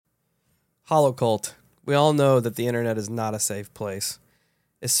Holocult. We all know that the internet is not a safe place,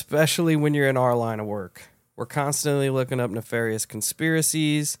 especially when you're in our line of work. We're constantly looking up nefarious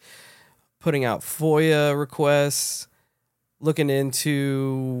conspiracies, putting out FOIA requests, looking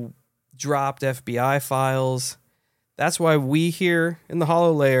into dropped FBI files. That's why we here in the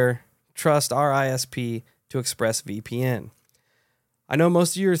Hollow Layer trust our ISP to ExpressVPN. I know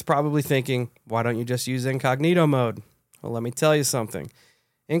most of you are probably thinking, why don't you just use incognito mode? Well, let me tell you something.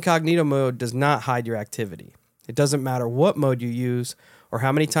 Incognito mode does not hide your activity. It doesn't matter what mode you use or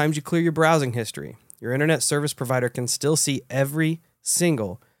how many times you clear your browsing history. Your internet service provider can still see every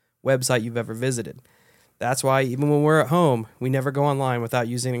single website you've ever visited. That's why even when we're at home, we never go online without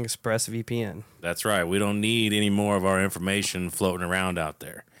using ExpressVPN. That's right. We don't need any more of our information floating around out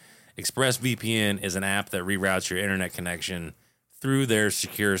there. ExpressVPN is an app that reroutes your internet connection through their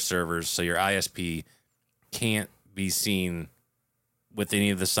secure servers so your ISP can't be seen with any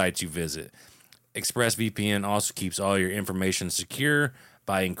of the sites you visit. ExpressVPN also keeps all your information secure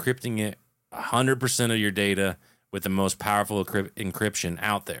by encrypting it 100% of your data with the most powerful encryption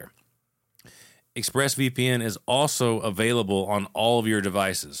out there. ExpressVPN is also available on all of your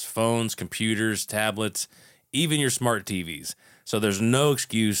devices, phones, computers, tablets, even your smart TVs. So there's no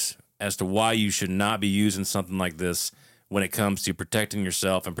excuse as to why you should not be using something like this when it comes to protecting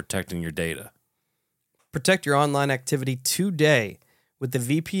yourself and protecting your data. Protect your online activity today with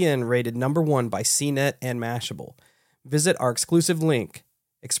the VPN rated #1 by CNET and Mashable. Visit our exclusive link,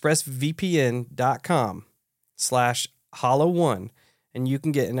 expressvpn.com/hollow1, and you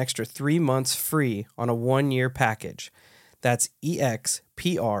can get an extra 3 months free on a 1-year package. That's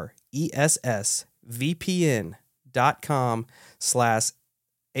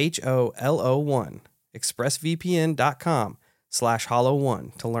expressvpn.com/HOLO1,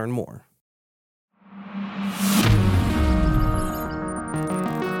 expressvpn.com/hollow1 to learn more.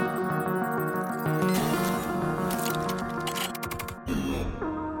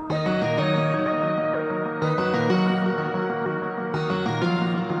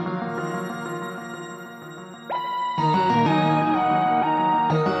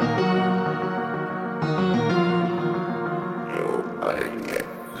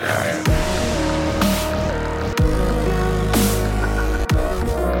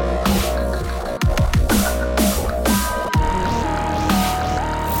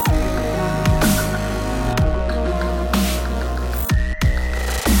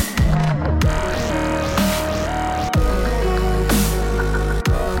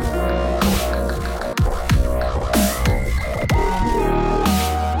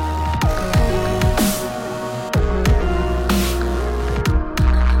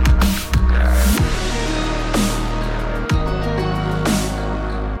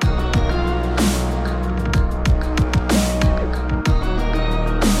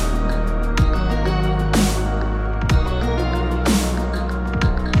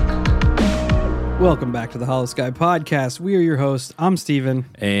 Welcome back to the Hollow Sky Podcast. We are your hosts. I'm Steven.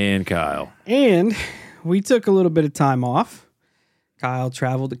 And Kyle. And we took a little bit of time off. Kyle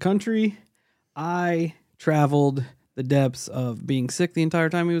traveled the country. I traveled the depths of being sick the entire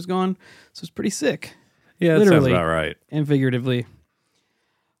time he was gone. So it's pretty sick. Yeah, that sounds about right. And figuratively.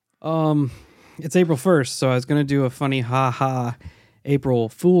 It's April 1st, so I was going to do a funny ha-ha April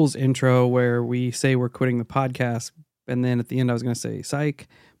Fool's intro where we say we're quitting the podcast. And then at the end I was going to say psych.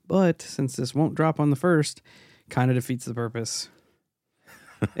 But since this won't drop on the 1st, kind of defeats the purpose.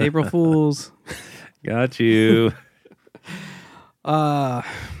 April Fools. Got you. I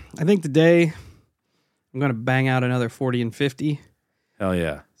think today I'm going to bang out another 40 and 50. Hell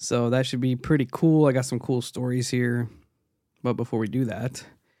yeah. So that should be pretty cool. I got some cool stories here. But before we do that,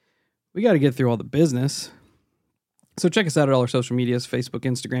 we got to get through all the business. So check us out at all our social medias, Facebook,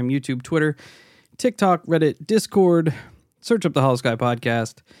 Instagram, YouTube, Twitter, TikTok, Reddit, Discord. Search up the Hollow Sky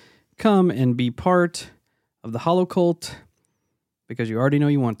Podcast. Come and be part of the Hollow Cult because you already know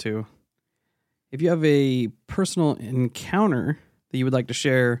you want to. If you have a personal encounter that you would like to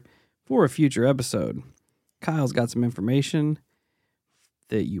share for a future episode, Kyle's got some information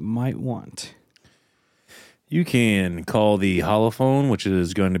that you might want. You can call the holophone, which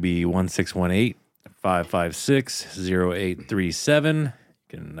is going to be 1618-556-0837. You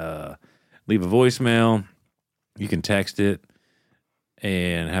can leave a voicemail. You can text it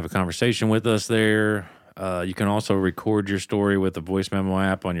and have a conversation with us there. You can also record your story with the voice memo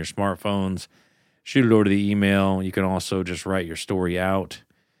app on your smartphones. Shoot it over to the email. You can also just write your story out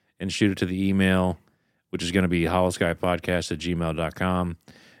and shoot it to the email, which is going to be hollowskypodcast@gmail.com.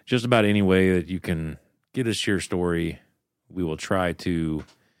 Just about any way that you can get us your story, we will try to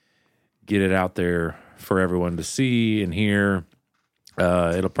get it out there for everyone to see and hear.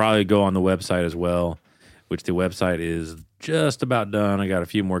 It'll probably go on the website as well, which the website is just about done. I got a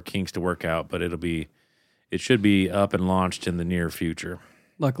few more kinks to work out, but it should be up and launched in the near future.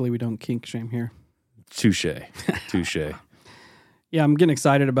 Luckily, we don't kink shame here. Touche. Yeah, I'm getting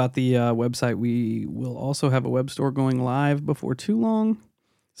excited about the website. We will also have a web store going live before too long.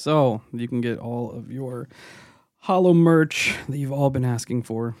 So you can get all of your Hollow merch that you've all been asking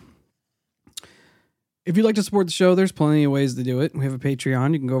for. If you'd like to support the show, there's plenty of ways to do it. We have a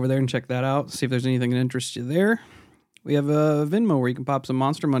Patreon. You can go over there and check that out. See if there's anything that interests you there. We have a Venmo where you can pop some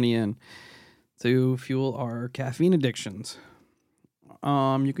monster money in to fuel our caffeine addictions.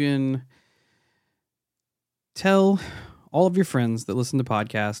 You can tell all of your friends that listen to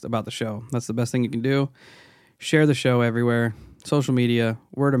podcasts about the show. That's the best thing you can do. Share the show everywhere. Social media,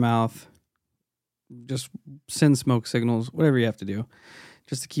 word of mouth. Just send smoke signals, whatever you have to do.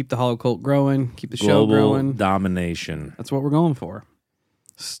 Just to keep the Hollow Cult growing, keep the show growing. Global domination. That's what we're going for.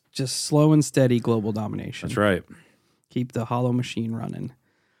 Just slow and steady global domination. That's right. Keep the Hollow machine running.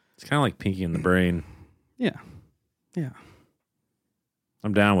 It's kind of like Pinky in the Brain. Yeah. Yeah.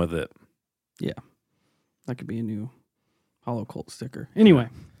 I'm down with it. Yeah. That could be a new Hollow Cult sticker. Anyway.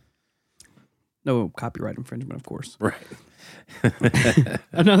 No copyright infringement, of course. Right.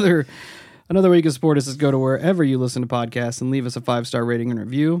 Another way you can support us is go to wherever you listen to podcasts and leave us a 5-star rating and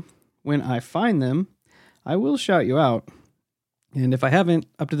review. When I find them, I will shout you out. And if I haven't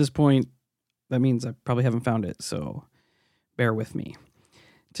up to this point, that means I probably haven't found it. So bear with me.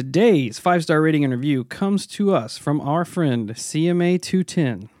 Today's 5-star rating and review comes to us from our friend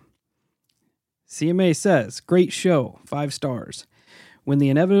CMA210. CMA says, great show, 5 stars. When the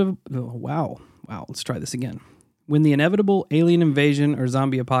inevitable... Wow, let's try this again. When the inevitable alien invasion or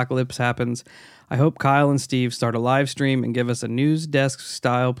zombie apocalypse happens, I hope Kyle and Steve start a live stream and give us a news desk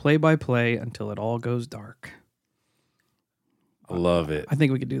style play-by-play until it all goes dark. I love it. I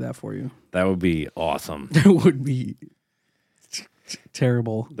think we could do that for you. That would be awesome. That would be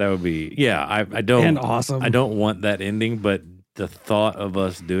terrible. That would be, yeah, I don't... And awesome. I don't want that ending, but the thought of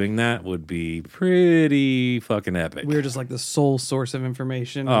us doing that would be pretty fucking epic. We're just like the sole source of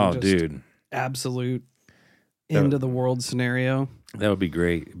information. Oh, dude. Absolute end of the world scenario. That would be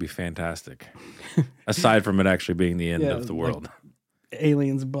great. It'd be fantastic. Aside from it actually being the end of the world. Like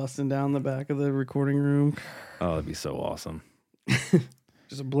aliens busting down the back of the recording room. Oh, that'd be so awesome.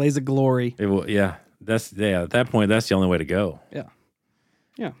 Just a blaze of glory. It will, yeah. At that point, that's the only way to go. Yeah.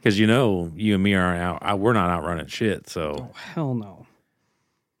 Yeah. Because you and me aren't out. We're not out running shit, so. Oh, hell no.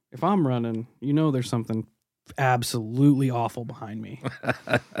 If I'm running, there's something absolutely awful behind me.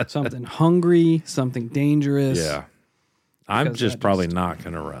 Something hungry, something dangerous. Yeah. I'm just probably not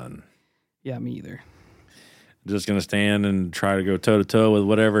going to run. Yeah, me either. Just going to stand and try to go toe-to-toe with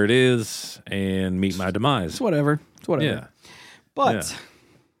whatever it is and meet my demise. It's whatever. Yeah. But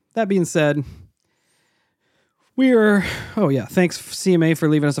that being said, thanks CMA for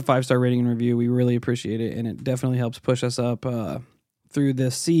leaving us a 5-star rating and review. We really appreciate it, and it definitely helps push us up through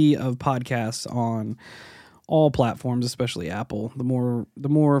the sea of podcasts on all platforms, especially Apple. The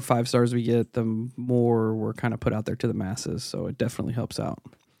more 5 stars we get, the more we're kind of put out there to the masses, so it definitely helps out.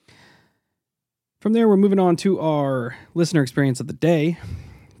 From there, we're moving on to our listener experience of the day.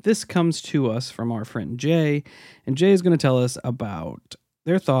 This comes to us from our friend Jay, and Jay is going to tell us about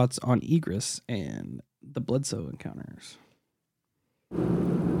their thoughts on Egress and the Bledsoe encounters.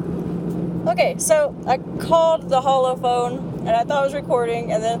 Okay, so I called the Hollow phone, and I thought I was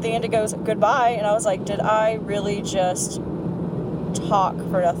recording, and then at the end it goes, goodbye, and I was like, did I really just talk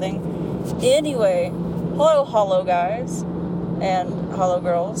for nothing? Anyway, hello Hollow guys, and Hollow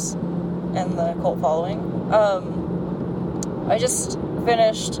girls, and the cult following. I just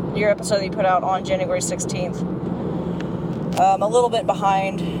finished your episode that you put out on January 16th. I'm a little bit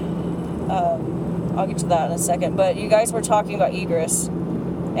behind. I'll get to that in a second. But you guys were talking about Egress.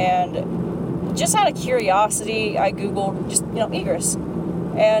 And just out of curiosity, I Googled just, Egress.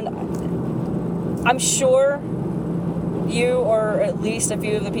 And I'm sure you or at least a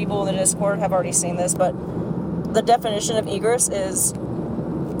few of the people in the Discord have already seen this. But the definition of Egress is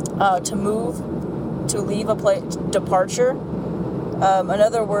to move, to leave a place, departure.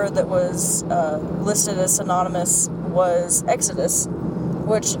 Another word that was listed as synonymous was exodus,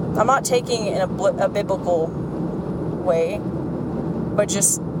 which I'm not taking in a biblical way, but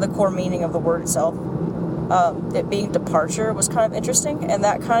just the core meaning of the word itself. It being departure was kind of interesting, and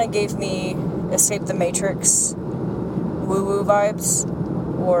that kind of gave me Escape the Matrix woo-woo vibes,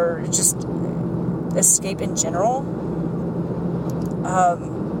 or just escape in general.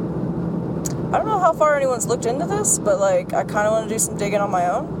 I don't know how far anyone's looked into this, but I kind of want to do some digging on my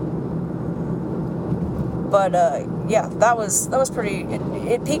own. But yeah, that was pretty.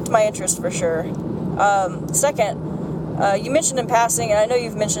 It piqued my interest for sure. Second, you mentioned in passing, and I know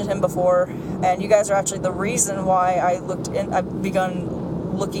you've mentioned him before, and you guys are actually the reason why I've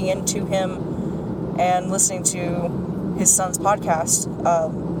begun looking into him and listening to his son's podcast.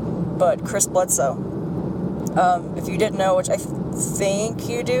 But Chris Bledsoe, if you didn't know, which I think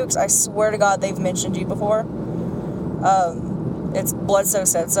you do, because I swear to God they've mentioned you before. It's Bledsoe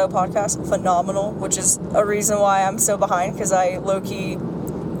Said So podcast, phenomenal, which is a reason why I'm so behind, because I low-key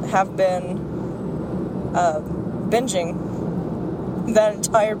have been binging that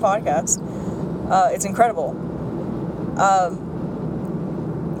entire podcast. It's incredible.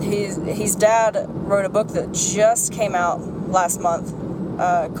 His dad wrote a book that just came out last month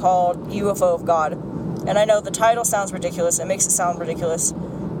called UFO of God. And I know the title sounds ridiculous. It makes it sound ridiculous.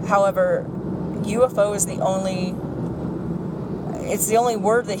 However, UFO is the only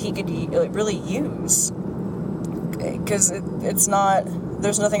word that he could really use. Because it's not,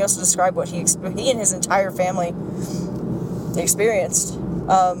 there's nothing else to describe what he and his entire family experienced.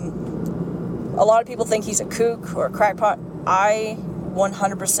 A lot of people think he's a kook or a crackpot. I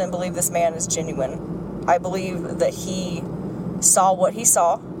 100% believe this man is genuine. I believe that he saw what he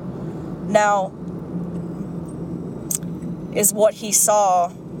saw. Now, is what he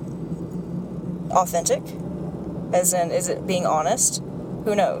saw authentic? As in, is it being honest?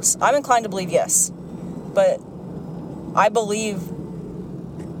 Who knows? I'm inclined to believe yes. But I believe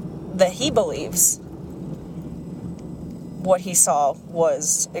that he believes what he saw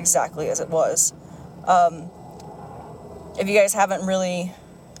was exactly as it was. If you guys haven't really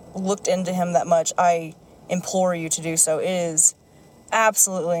looked into him that much, I implore you to do so. It is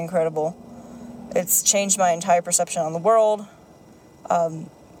absolutely incredible. It's changed my entire perception on the world.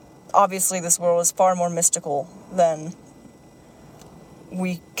 Obviously, this world is far more mystical than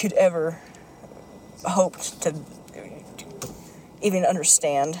we could ever hope to even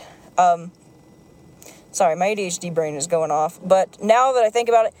understand. Sorry, my ADHD brain is going off. But now that I think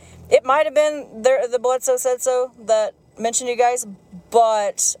about it, it might have been the Bledsoe Said So that mentioned you guys,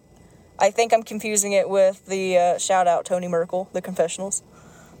 but I think I'm confusing it with the shout out Tony Merkel, The Confessionals.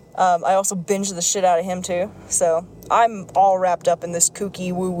 I also binged the shit out of him too, so I'm all wrapped up in this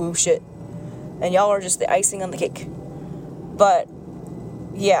kooky woo-woo shit, and y'all are just the icing on the cake. But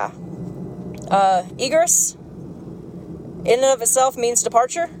yeah, egress in and of itself means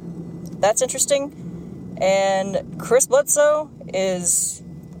departure. That's interesting. And Chris Bledsoe is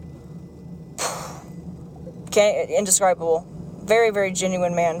indescribable. Very, very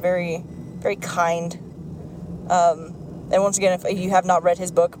genuine man. Very, very kind. And once again, if you have not read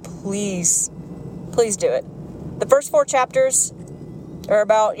his book, please do it. The first 4 chapters are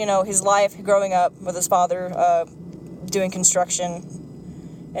about, his life growing up with his father, doing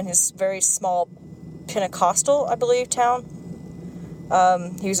construction in his very small Pentecostal, I believe, town.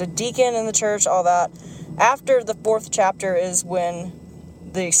 He was a deacon in the church, all that. After the 4th chapter is when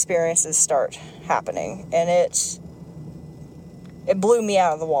the experiences start happening, and it blew me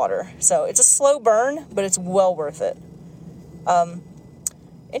out of the water. So it's a slow burn, but it's well worth it.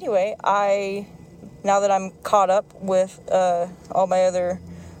 Anyway, now that I'm caught up with all my other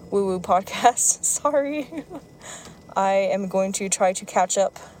woo-woo podcasts, sorry, I am going to try to catch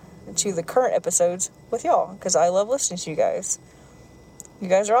up to the current episodes with y'all, because I love listening to you guys. You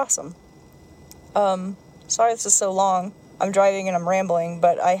guys are awesome. Sorry this is so long. I'm driving and I'm rambling,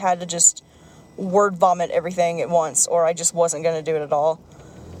 but I had to just word vomit everything at once, or I just wasn't going to do it at all.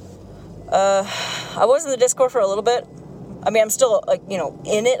 I was in the Discord for a little bit. I mean, I'm still,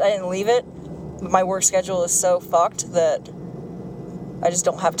 in it. I didn't leave it. But my work schedule is so fucked that I just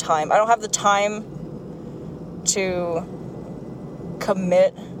don't have time. I don't have the time to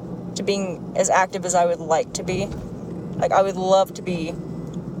commit to being as active as I would like to be. Like, I would love to be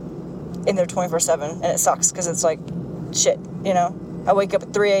in there 24/7, and it sucks, because it's like, shit, I wake up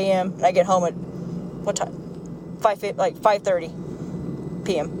at 3 a.m., and I get home at, what time? 5:30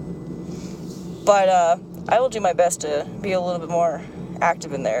 p.m. But, I will do my best to be a little bit more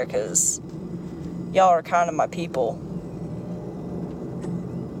active in there, because y'all are kind of my people.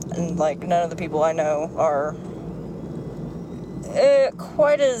 And, none of the people I know are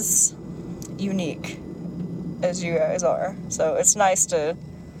quite as unique as you guys are. So it's nice to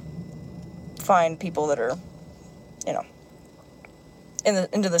find people that are,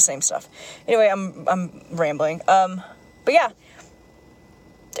 into the same stuff. Anyway, I'm rambling. But yeah,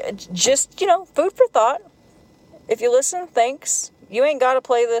 just, food for thought. If you listen, thanks. You ain't got to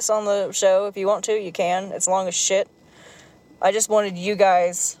play this on the show. If you want to, you can. It's long as shit. I just wanted you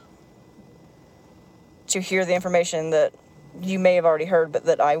guys to hear the information that you may have already heard, but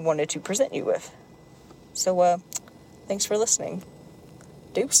that I wanted to present you with. So, Thanks for listening.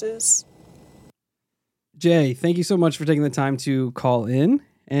 Deuces. Jay, thank you so much for taking the time to call in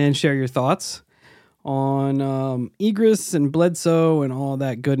and share your thoughts on Egress and Bledsoe and all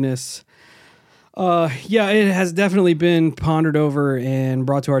that goodness. Yeah, it has definitely been pondered over and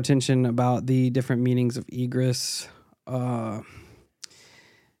brought to our attention about the different meanings of Egress. That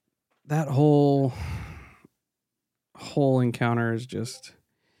whole encounter is just,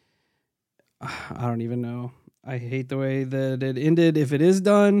 I don't even know. I hate the way that it ended, if it is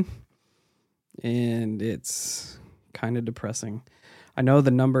done, and it's kind of depressing. I know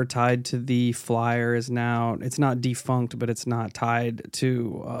the number tied to the flyer is now, it's not defunct, but it's not tied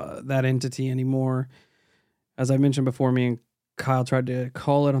to that entity anymore. As I mentioned before, me and Kyle tried to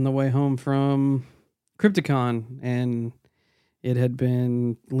call it on the way home from Crypticon, and it had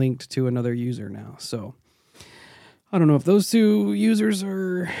been linked to another user now. So I don't know if those two users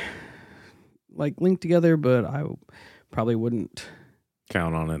are like linked together, but I probably wouldn't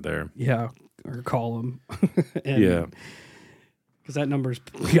count on it there. Yeah, or call them. Yeah. Because that number's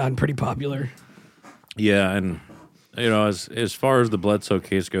gotten pretty popular. Yeah, and as far as the Bledsoe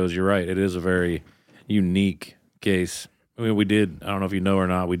case goes, you're right. It is a very unique case. I mean, I don't know if you know or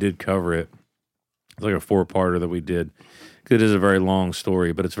not, we did cover it. It's like a 4-parter that we did. It is a very long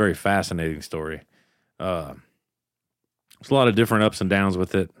story, but it's a very fascinating story. There's a lot of different ups and downs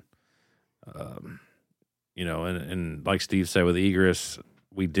with it. And like Steve said with Egress,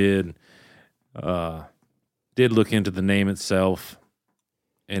 we did look into the name itself,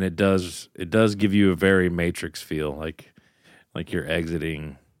 and it does give you a very Matrix feel, like you're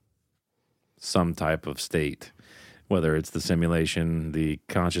exiting some type of state, whether it's the simulation, the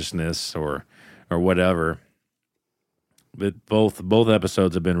consciousness, or whatever. But both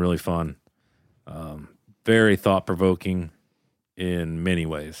episodes have been really fun, very thought provoking in many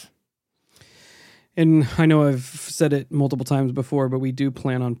ways. And I know I've said it multiple times before, but we do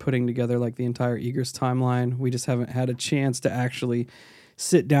plan on putting together like the entire Egress timeline. We just haven't had a chance to actually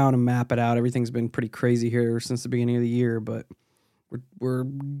sit down and map it out. Everything's been pretty crazy here since the beginning of the year, but we're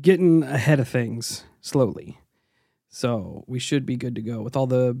getting ahead of things slowly. So we should be good to go with all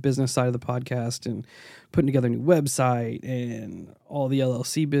the business side of the podcast and putting together a new website and all the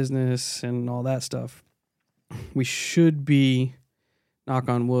LLC business and all that stuff. We should be, knock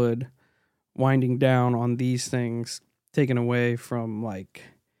on wood, winding down on these things, taken away from like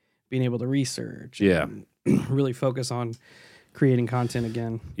being able to research. Yeah. And really focus on creating content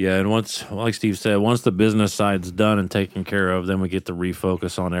again. Yeah. And once, like Steve said, once the business side's done and taken care of, then we get to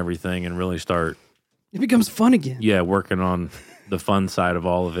refocus on everything and really start. It becomes fun again. Yeah. Working on the fun side of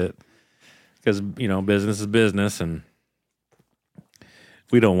all of it. Because, business is business, and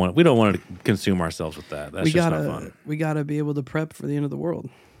we don't want to consume ourselves with that. That's just not fun. We gotta be able to prep for the end of the world.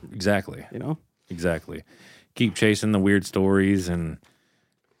 Exactly. Exactly. Keep chasing the weird stories and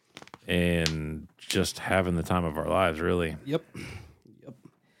just having the time of our lives, really. Yep.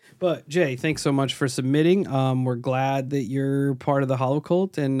 But Jay, thanks so much for submitting. We're glad that you're part of the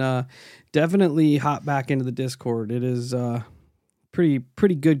Holocult, and definitely hop back into the Discord. It is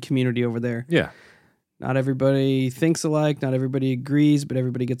pretty good community over there. Yeah. Not everybody thinks alike, not everybody agrees, but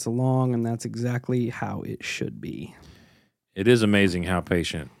everybody gets along, and that's exactly how it should be. It is amazing how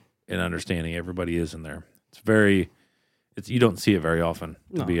patient and understanding everybody is in there. You don't see it very often,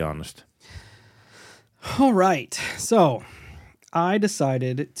 to be honest. All right. So I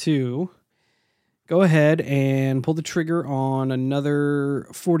decided to go ahead and pull the trigger on another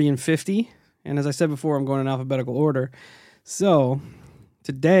Fortean 50. And as I said before, I'm going in alphabetical order. So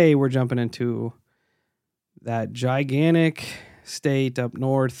today we're jumping into that gigantic state up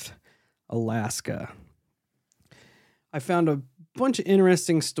north, Alaska. I found a bunch of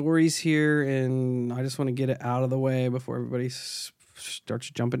interesting stories here, and I just want to get it out of the way before everybody starts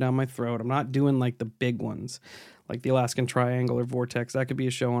jumping down my throat. I'm not doing like the big ones, like the Alaskan Triangle or Vortex. That could be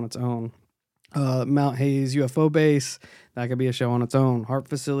a show on its own. Mount Hayes UFO Base, that could be a show on its own. HARP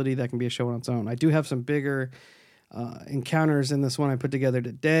Facility, that can be a show on its own. I do have some bigger encounters in this one I put together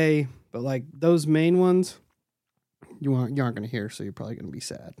today, but like those main ones, you aren't going to hear, so you're probably going to be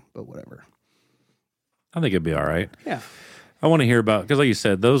sad, but whatever. I think it'd be all right. Yeah. I want to hear about, because like you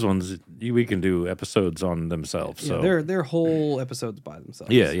said, those ones, we can do episodes on themselves. So they're whole episodes by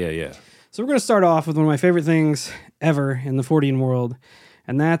themselves. Yeah. So we're going to start off with one of my favorite things ever in the Fortean world,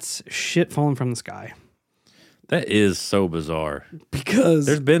 and that's shit falling from the sky. That is so bizarre. Because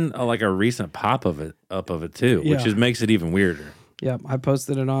there's been a recent pop of it too, which makes it even weirder. Yeah, I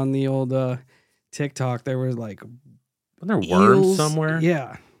posted it on the old TikTok. There was like, weren't there worms somewhere?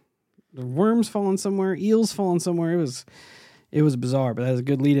 Yeah, the worms falling somewhere, eels falling somewhere. It was bizarre, but that was a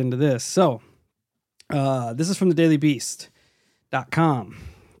good lead into this. So This is from the dailybeast.com.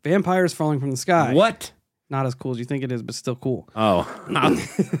 Vampires falling from the sky. What? Not as cool as you think it is, but still cool. Oh,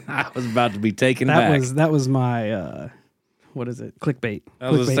 I was about to be taken back. That was my, what is it? Clickbait. I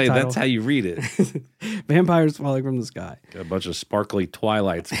was going to say, title. that's how you read it. Vampires falling from the sky. Got a bunch of sparkly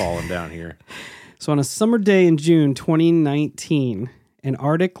twilights falling down here. So on a summer day in June 2019, an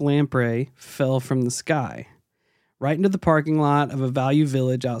Arctic lamprey fell from the sky right into the parking lot of a value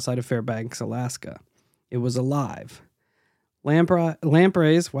village outside of Fairbanks, Alaska. It was alive.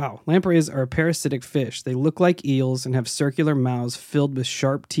 Lampreys are a parasitic fish. They look like eels and have circular mouths filled with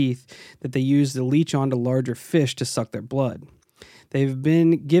sharp teeth that they use to leech onto larger fish to suck their blood. They've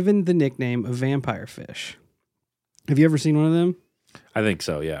been given the nickname of vampire fish. Have you ever seen one of them? I think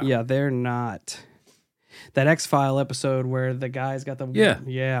so, yeah. Yeah, they're not. That X-File episode where the guy's got the... Yeah,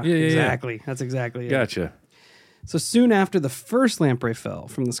 exactly. Yeah. That's exactly it. Gotcha. So soon after the first lamprey fell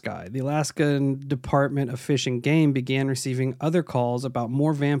from the sky, the Alaskan Department of Fish and Game began receiving other calls about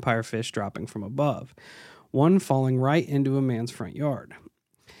more vampire fish dropping from above, one falling right into a man's front yard.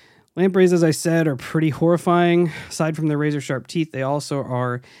 Lampreys, as I said, are pretty horrifying. Aside from their razor-sharp teeth, they also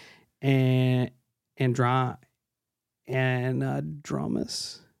are andromous.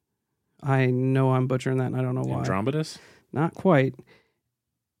 I know I'm butchering that, and I don't know why. Andromedus? Not quite.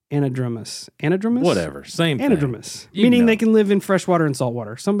 Anadromous. Anadromous? Whatever. Same thing. Anadromous. Meaning they can live in freshwater and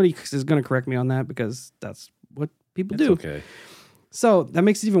saltwater. Somebody is going to correct me on that because that's what people do. Okay. So that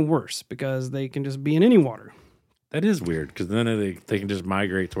makes it even worse because they can just be in any water. That is weird because then they can just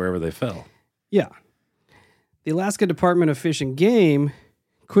migrate to wherever they fell. Yeah. The Alaska Department of Fish and Game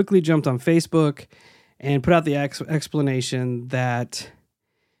quickly jumped on Facebook and put out the explanation that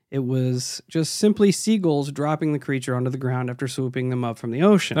it was just simply seagulls dropping the creature onto the ground after swooping them up from the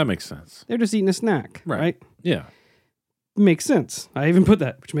ocean. That makes sense. They're just eating a snack, right? Yeah. Makes sense. I even put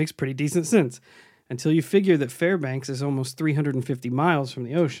that, which makes pretty decent sense. Until you figure that Fairbanks is almost 350 miles from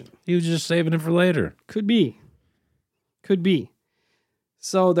the ocean. He was just saving it for later. Could be.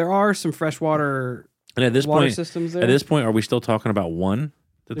 So there are some freshwater and at this water point, systems there. At this point, are we still talking about one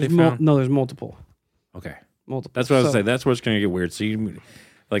that they found? No, there's multiple. Okay. Multiple. That's what I was saying. That's where it's going to get weird. So you...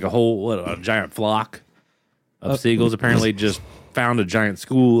 Like a giant flock of seagulls apparently just found a giant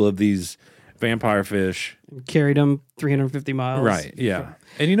school of these vampire fish. Carried them 350 miles. Right, yeah.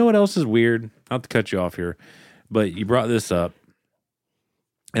 And you know what else is weird? Not to cut you off here, but you brought this up,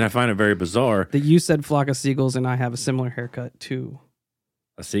 and I find it very bizarre. That you said flock of seagulls, and I have a similar haircut to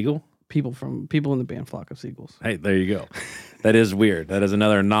a seagull? People in the band Flock of Seagulls. Hey, there you go. That is weird. That is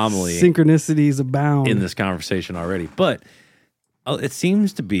another anomaly. Synchronicities abound. In this conversation already. But it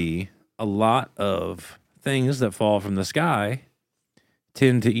seems to be a lot of things that fall from the sky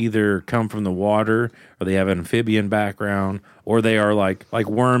tend to either come from the water or they have an amphibian background or they are like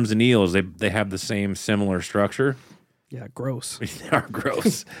worms and eels. They have the same similar structure. Yeah, gross. They are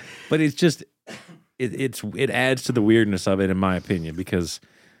gross. But it's just it adds to the weirdness of it in my opinion because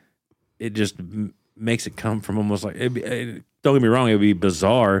it just makes it come from almost like don't get me wrong, it would be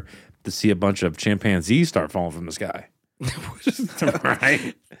bizarre to see a bunch of chimpanzees start falling from the sky.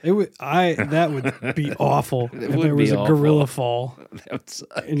 Right? That would be awful if there was a gorilla fall.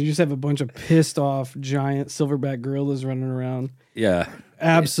 And you just have a bunch of pissed off giant silverback gorillas running around. Yeah.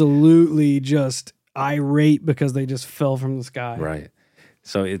 Absolutely just irate because they just fell from the sky. Right.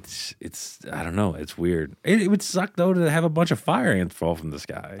 So it's I don't know, it's weird. It would suck though to have a bunch of fire ants fall from the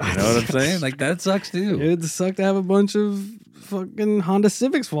sky. You know what I'm saying? Like that sucks too. It'd suck to have a bunch of fucking Honda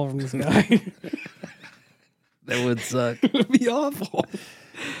Civics fall from the sky. That would suck. It would be awful.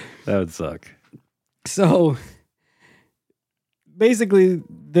 That would suck. So basically,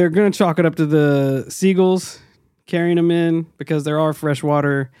 they're going to chalk it up to the seagulls carrying them in because there are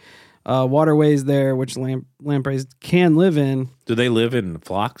freshwater waterways there, which lampreys can live in. Do they live in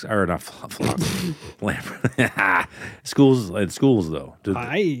flocks or not flocks? schools though.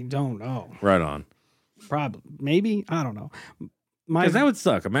 I don't know. Right on. Probably, maybe, I don't know. Because that would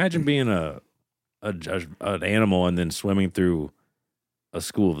suck. Imagine being an animal and then swimming through a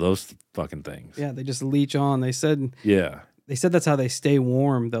school of those fucking things. Yeah, they just leech on. They said that's how they stay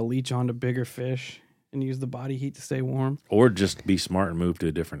warm. They'll leech onto bigger fish and use the body heat to stay warm. Or just be smart and move to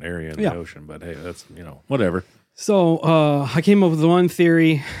a different area in the ocean. But hey, that's, whatever. So I came up with one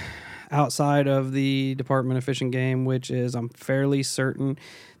theory outside of the Department of Fish and Game, which is I'm fairly certain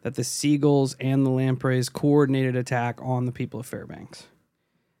that the seagulls and the lampreys coordinated attack on the people of Fairbanks.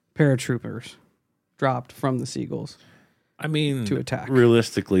 Paratroopers dropped from the seagulls. I mean, to attack.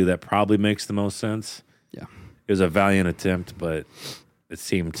 Realistically, that probably makes the most sense. Yeah. It was a valiant attempt, but it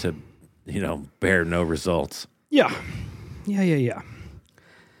seemed to, bear no results. Yeah.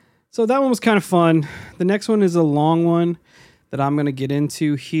 So that one was kind of fun. The next one is a long one that I'm going to get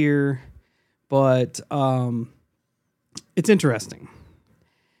into here, but it's interesting.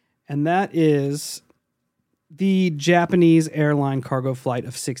 And that is the Japanese airline cargo flight of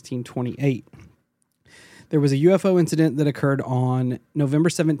 1628. There was a UFO incident that occurred on November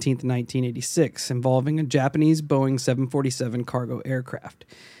 17th, 1986, involving a Japanese Boeing 747 cargo aircraft.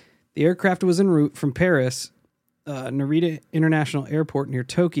 The aircraft was en route from Paris, Narita International Airport near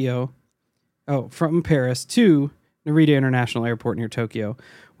Tokyo. From Paris to Narita International Airport near Tokyo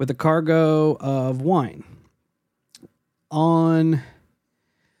with a cargo of wine. On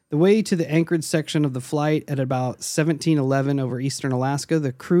the way to the Anchorage section of the flight at about 1711 over eastern Alaska,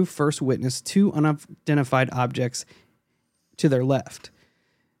 the crew first witnessed two unidentified objects to their left.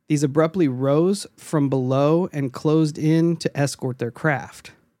 These abruptly rose from below and closed in to escort their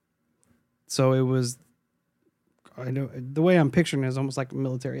craft. So it was, I know the way I'm picturing it is almost like a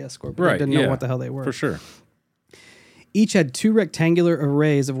military escort, but I didn't know what the hell they were. For sure. Each had two rectangular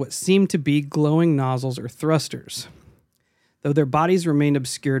arrays of what seemed to be glowing nozzles or thrusters, though their bodies remained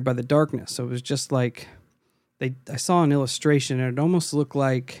obscured by the darkness. So it was just like, I saw an illustration, and it almost looked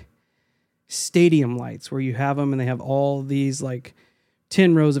like stadium lights, where you have them and they have all these like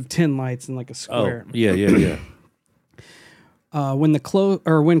 10 rows of 10 lights in like a square. Oh, yeah.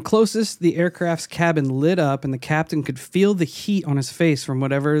 When closest, the aircraft's cabin lit up, and the captain could feel the heat on his face from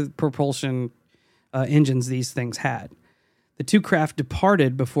whatever propulsion engines these things had. The two craft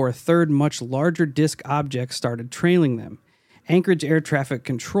departed before a third, much larger disc object started trailing them. Anchorage Air Traffic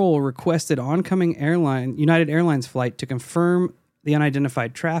Control requested oncoming United Airlines flight to confirm the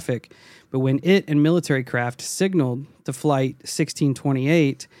unidentified traffic, but when it and military craft signaled to Flight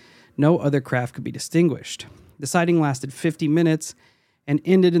 1628, no other craft could be distinguished. The sighting lasted 50 minutes and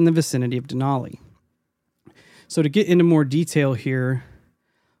ended in the vicinity of Denali. So to get into more detail here,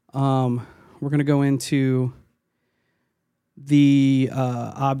 we're going to go into the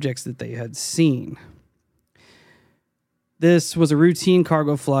objects that they had seen. This was a routine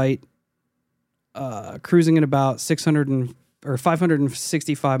cargo flight, cruising at about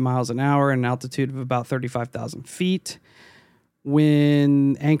 565 miles an hour and an altitude of about 35,000 feet,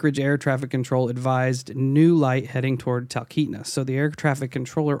 when Anchorage Air Traffic Control advised new light heading toward Talkeetna. So the air traffic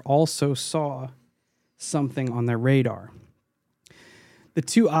controller also saw something on their radar. The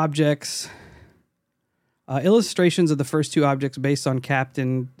two objects, illustrations of the first two objects based on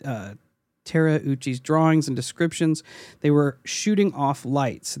Captain Terauchi's drawings and descriptions, they were shooting off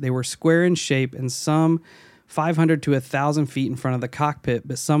lights. They were square in shape and some 500 to 1,000 feet in front of the cockpit,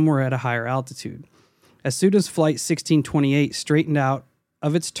 but some were at a higher altitude. As soon as Flight 1628 straightened out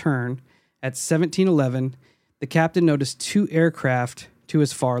of its turn at 1711, the captain noticed two aircraft to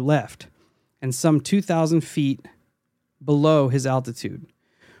his far left and some 2,000 feet below his altitude,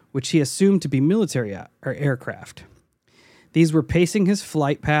 which he assumed to be military aircraft. These were pacing his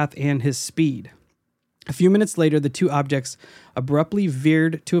flight path and his speed. A few minutes later, the two objects abruptly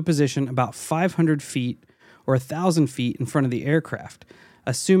veered to a position about 500 feet or 1,000 feet in front of the aircraft,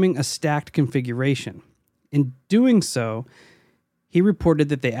 assuming a stacked configuration. In doing so, he reported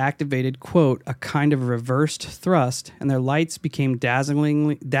that they activated, quote, a kind of reversed thrust, and their lights became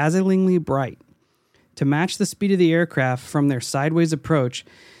dazzlingly bright. To match the speed of the aircraft from their sideways approach,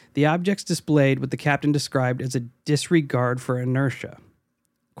 the objects displayed what the captain described as a disregard for inertia.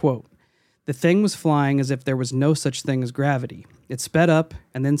 Quote, the thing was flying as if there was no such thing as gravity. It sped up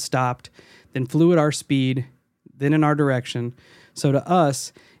and then stopped, then flew at our speed, then in our direction. So to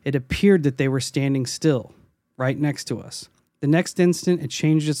us, it appeared that they were standing still, right next to us. The next instant, it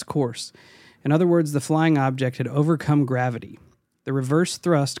changed its course. In other words, the flying object had overcome gravity. The reverse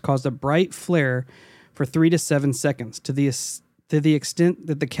thrust caused a bright flare for 3 to 7 seconds, to the extent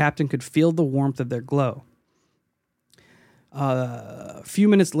that the captain could feel the warmth of their glow. A few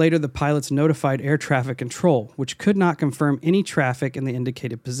minutes later, the pilots notified air traffic control, which could not confirm any traffic in the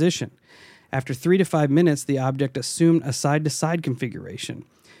indicated position. After 3 to 5 minutes, the object assumed a side-to-side configuration,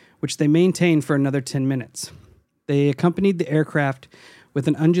 which they maintained for another 10 minutes. They accompanied the aircraft with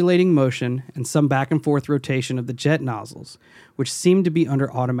an undulating motion and some back-and-forth rotation of the jet nozzles, which seemed to be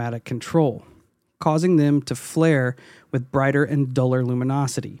under automatic control, causing them to flare with brighter and duller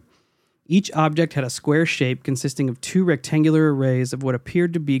luminosity. Each object had a square shape consisting of two rectangular arrays of what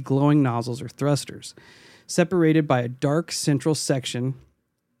appeared to be glowing nozzles or thrusters, separated by a dark central section.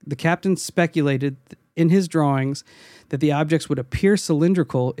 The captain speculated in his drawings that the objects would appear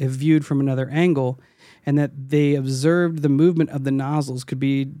cylindrical if viewed from another angle, and that they observed the movement of the nozzles could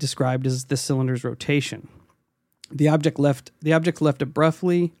be described as the cylinder's rotation. The object left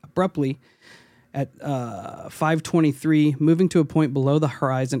abruptly at 5:23, moving to a point below the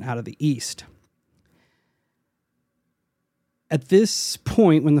horizon out of the east. At this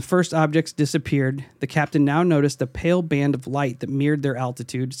point, when the first objects disappeared, the captain now noticed a pale band of light that mirrored their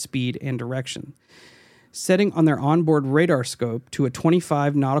altitude, speed, and direction. Setting on their onboard radar scope to a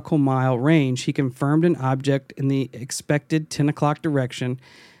 25 nautical mile range, he confirmed an object in the expected 10 o'clock direction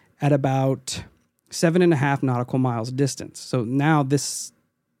at about 7.5 nautical miles distance. So now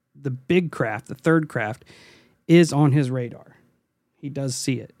the big craft, the third craft, is on his radar. He does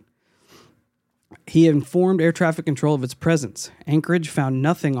see it. He informed air traffic control of its presence. Anchorage found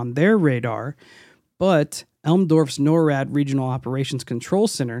nothing on their radar, but Elmdorf's NORAD Regional Operations Control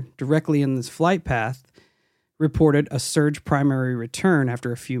Center, directly in this flight path, reported a surge primary return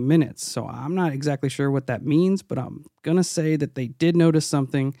after a few minutes. So I'm not exactly sure what that means, but I'm going to say that they did notice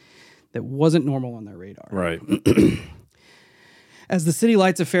something that wasn't normal on their radar. Right. As the city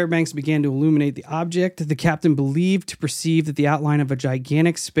lights of Fairbanks began to illuminate the object, the captain believed to perceive that the outline of a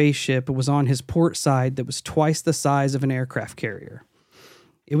gigantic spaceship was on his port side that was twice the size of an aircraft carrier.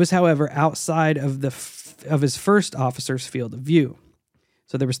 It was, however, outside of his first officer's field of view.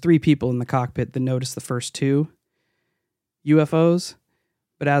 So there was 3 people in the cockpit that noticed the first 2 UFOs,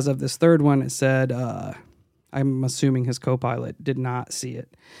 but as of this third one, it said, I'm assuming his co-pilot did not see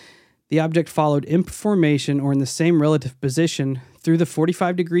it. The object followed in formation or in the same relative position through the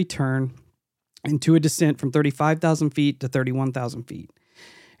 45-degree turn into a descent from 35,000 feet to 31,000 feet,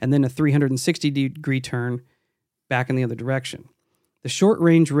 and then a 360-degree turn back in the other direction. The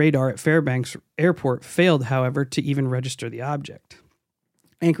short-range radar at Fairbanks Airport failed, however, to even register the object.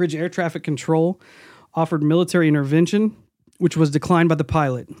 Anchorage Air Traffic Control offered military intervention, which was declined by the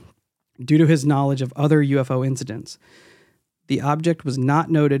pilot due to his knowledge of other UFO incidents. The object was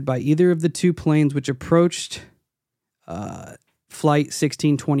not noted by either of the 2 planes which approached Flight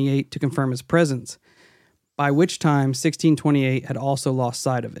 1628 to confirm his presence, by which time 1628 had also lost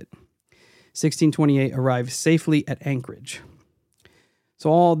sight of it. 1628 arrived safely at Anchorage. So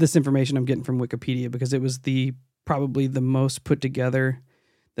all this information I'm getting from Wikipedia because it was probably the most put together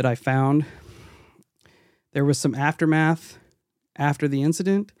that I found. There was some aftermath after the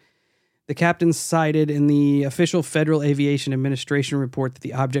incident. The captain cited in the official Federal Aviation Administration report that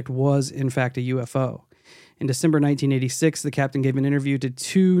the object was, in fact, a UFO. In December 1986, the captain gave an interview to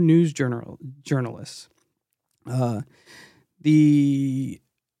 2 news journalists. The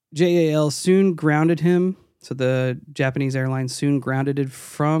JAL soon grounded him, so the Japanese airlines soon grounded him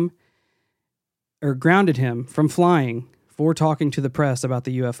from flying for talking to the press about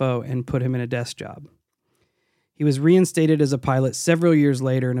the UFO and put him in a desk job. He was reinstated as a pilot several years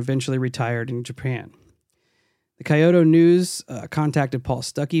later and eventually retired in Japan. The Kyoto News contacted Paul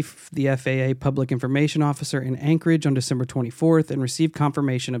Stuckey, the FAA Public Information Officer in Anchorage, on December 24th and received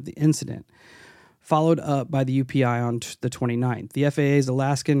confirmation of the incident, followed up by the UPI on the 29th. The FAA's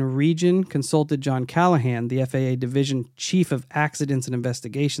Alaskan region consulted John Callahan, the FAA Division Chief of Accidents and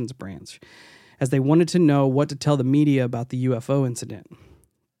Investigations Branch, as they wanted to know what to tell the media about the UFO incident.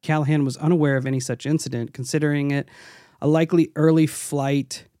 Callahan was unaware of any such incident, considering it a likely early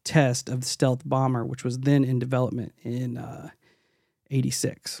flight test of the stealth bomber, which was then in development in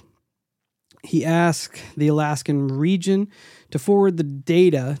 86. He asked the Alaskan region to forward the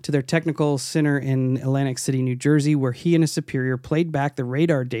data to their technical center in Atlantic City, New Jersey, where he and his superior played back the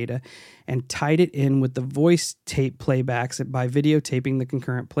radar data and tied it in with the voice tape playbacks by videotaping the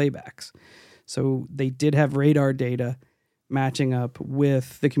concurrent playbacks. So they did have radar data matching up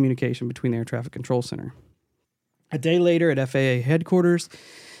with the communication between the Air Traffic Control Center. A day later at FAA headquarters,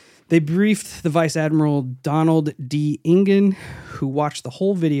 they briefed the Vice Admiral Donald D. Ingen, who watched the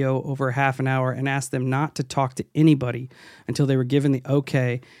whole video over half an hour, and asked them not to talk to anybody until they were given the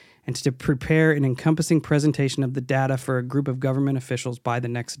okay and to prepare an encompassing presentation of the data for a group of government officials by the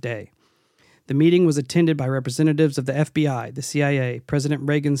next day. The meeting was attended by representatives of the FBI, the CIA, President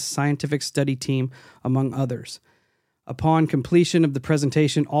Reagan's scientific study team, among others. Upon completion of the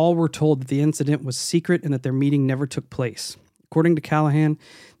presentation, all were told that the incident was secret and that their meeting never took place. According to Callahan,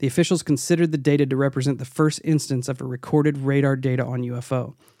 the officials considered the data to represent the first instance of a recorded radar data on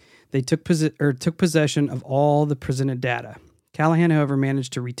UFO. They took possession of all the presented data. Callahan, however,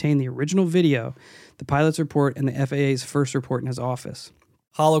 managed to retain the original video, the pilot's report, and the FAA's first report in his office.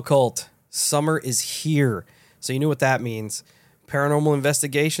 Holocult. Summer is here. So you know what that means. Paranormal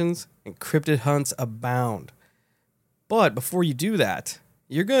investigations and cryptid hunts abound. But before you do that,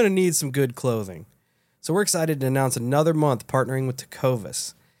 you're going to need some good clothing. So we're excited to announce another month partnering with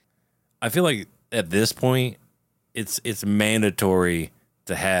Tecovas. I feel like at this point, it's mandatory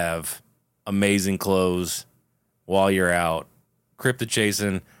to have amazing clothes while you're out cryptid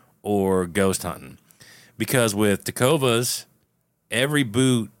chasing or ghost hunting. Because with Tacovas, every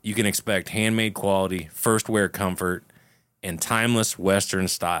boot you can expect handmade quality, first wear comfort, and timeless Western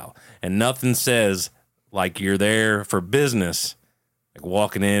style. And nothing says like you're there for business, like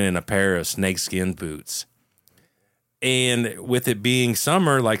walking in a pair of snakeskin boots. And with it being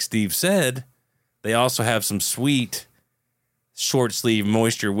summer, like Steve said, they also have some sweet short sleeve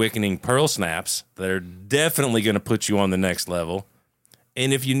moisture wicking pearl snaps that are definitely going to put you on the next level.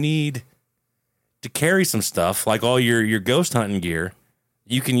 And if you need to carry some stuff like all your ghost hunting gear,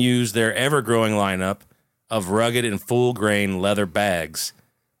 you can use their ever-growing lineup of rugged and full-grain leather bags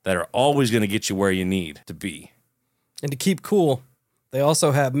that are always going to get you where you need to be. And to keep cool, they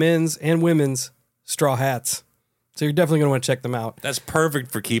also have men's and women's straw hats. So you're definitely going to want to check them out. That's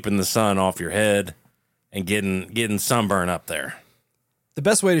perfect for keeping the sun off your head and getting sunburn up there. The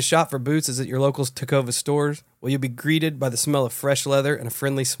best way to shop for boots is at your local Tacova stores, where you'll be greeted by the smell of fresh leather and a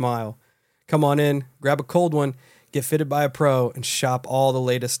friendly smile. Come on in, grab a cold one, get fitted by a pro, and shop all the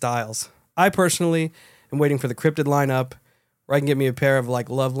latest styles. I personally am waiting for the cryptid lineup, where I can get me a pair of like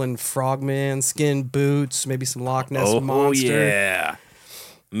Loveland Frogman skin boots, maybe some Loch Ness Monster. Oh, yeah.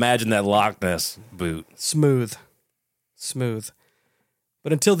 Imagine that Loch Ness boot. Smooth.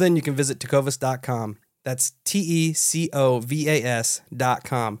 But until then, you can visit tacovas.com. That's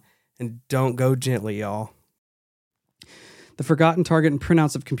TECOVAS.com. And don't go gently, y'all. The forgotten target and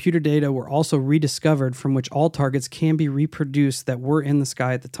printouts of computer data were also rediscovered, from which all targets can be reproduced that were in the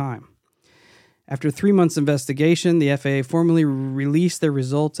sky at the time. After 3 months' investigation, the FAA formally released their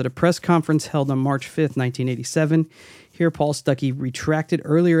results at a press conference held on March 5th, 1987. Here, Paul Stuckey retracted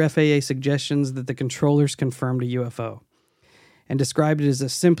earlier FAA suggestions that the controllers confirmed a UFO and described it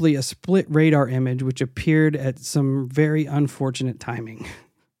as simply a split radar image which appeared at some very unfortunate timing.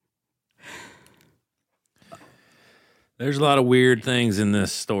 There's a lot of weird things in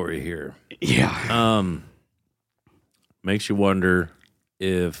this story here. Yeah. Makes you wonder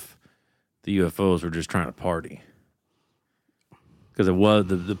if the UFOs were just trying to party. Because it was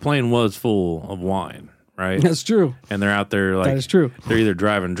the plane was full of wine, right? That's true. And they're out there like, that is true. They're either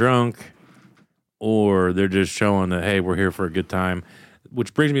driving drunk or they're just showing that, hey, we're here for a good time.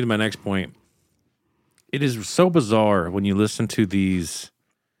 Which brings me to my next point. It is so bizarre when you listen to these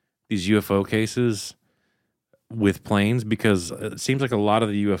UFO cases with planes, because it seems like a lot of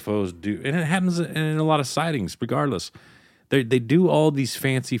the UFOs do, and it happens in a lot of sightings regardless. They do all these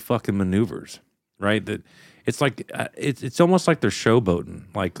fancy fucking maneuvers, right? That it's like it's almost like they're showboating.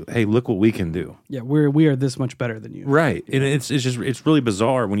 Like, hey, look what we can do. Yeah, we are this much better than you. Right. And it's really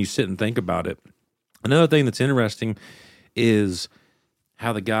bizarre when you sit and think about it. Another thing that's interesting is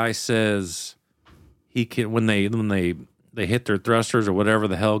how the guy says he can, when they hit their thrusters or whatever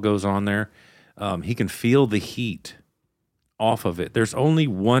the hell goes on there, he can feel the heat off of it. There's only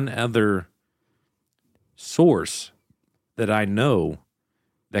one other source that I know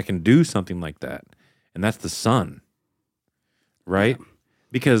that can do something like that, and that's the sun, right? Yeah.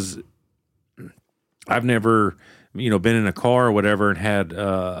 Because I've never, been in a car or whatever and had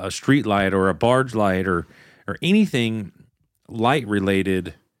a street light or a barge light or anything light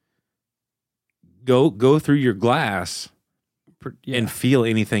related go through your glass and feel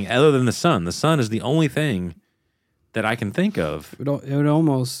anything other than the sun. The sun is the only thing that I can think of. It would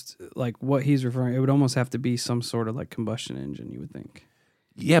almost, like what he's referring, it would almost have to be some sort of like combustion engine, you would think.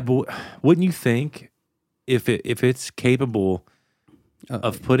 Yeah, but wouldn't you think if it's capable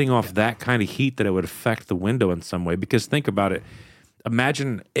of putting off that kind of heat that it would affect the window in some way? Because think about it.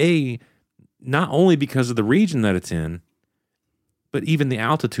 Imagine, not only because of the region that it's in, but even the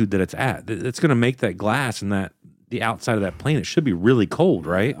altitude that it's at. It's going to make that glass and the outside of that plane, it should be really cold,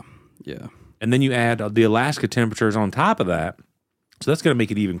 right? Yeah. And then you add the Alaska temperatures on top of that. So that's going to make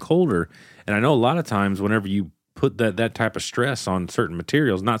it even colder. And I know a lot of times whenever you put that type of stress on certain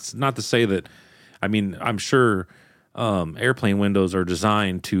materials, not to say that, I'm sure airplane windows are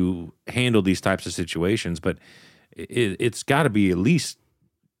designed to handle these types of situations, but it's got to be at least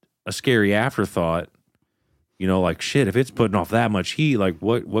a scary afterthought. Like, shit, if it's putting off that much heat, like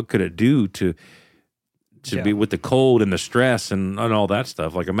what could it do to be with the cold and the stress and all that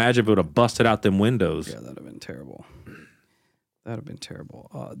stuff? Like, imagine if it would have busted out them windows. Yeah, that'd have been terrible.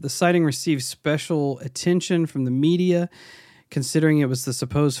 The sighting received special attention from the media, considering it was the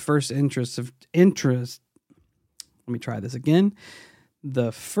supposed first interest. Let me try this again.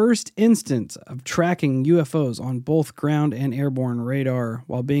 The first instance of tracking UFOs on both ground and airborne radar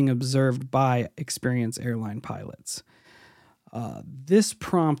while being observed by experienced airline pilots. This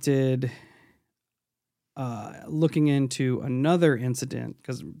prompted looking into another incident,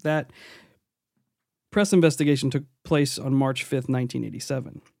 because that press investigation took place on March 5th,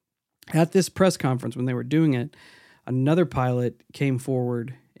 1987. At this press conference, when they were doing it, another pilot came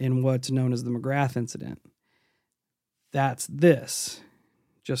forward in what's known as the McGrath incident. That's this,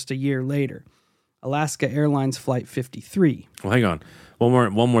 just a year later. Alaska Airlines Flight 53. Well, hang on.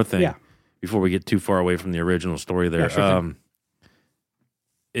 One more thing. Yeah. Before we get too far away from the original story there. Yeah, sure thing.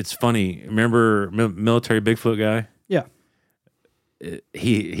 It's funny. Remember military Bigfoot guy? Yeah.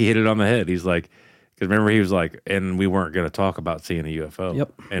 He hit it on the head. He's like, because remember he was like, and we weren't going to talk about seeing a UFO.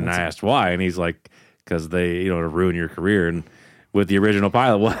 Yep. And I asked why, and he's like, because they, to ruin your career. And with the original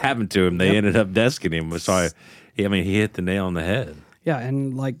pilot, what happened to him? They ended up desking him. So he hit the nail on the head. Yeah,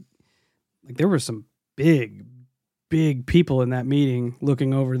 and like there were some big people in that meeting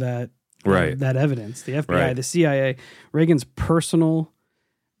looking over that that evidence. The FBI, the CIA, Reagan's personal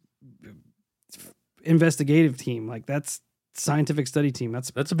investigative team, like that's scientific study team.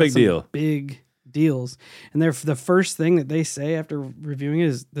 That's a big deal. Big deals. And the first thing that they say after reviewing it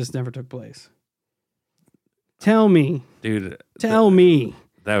is this never took place. Tell me, dude. Tell me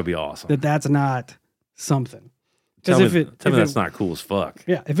that would be awesome. That's not something. Tell me that's not cool as fuck.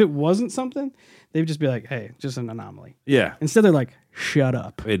 Yeah, if it wasn't something, they'd just be like, "Hey, just an anomaly." Yeah. Instead, they're like, "Shut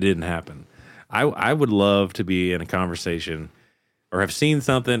up." It didn't happen. I would love to be in a conversation or have seen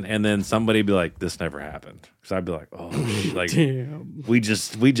something, and then somebody be like, "This never happened." So I'd be like, "Oh, like damn, we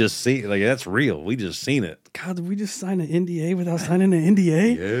just see like that's real. We just seen it." God, did we just sign an NDA without signing an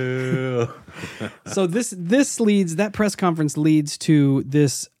NDA? Yeah. So that press conference leads to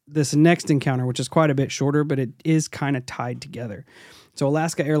this next encounter, which is quite a bit shorter, but it is kind of tied together. So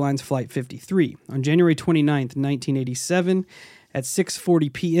Alaska Airlines Flight 53. On January 29th, 1987, at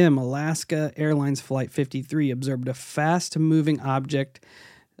 6:40 p.m., Alaska Airlines Flight 53 observed a fast-moving object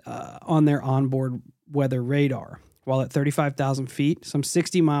on their onboard weather radar. While at 35,000 feet, some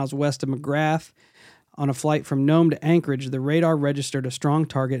 60 miles west of McGrath, on a flight from Nome to Anchorage, the radar registered a strong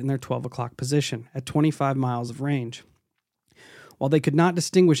target in their 12 o'clock position at 25 miles of range. While they could not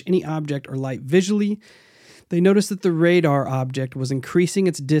distinguish any object or light visually, they noticed that the radar object was increasing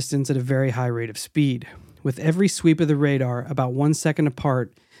its distance at a very high rate of speed. With every sweep of the radar, about 1 second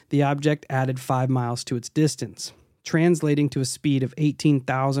apart, the object added 5 miles to its distance, translating to a speed of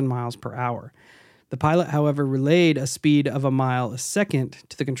 18,000 miles per hour. The pilot, however, relayed a speed of a mile a second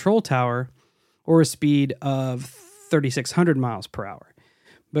to the control tower, or a speed of 3,600 miles per hour,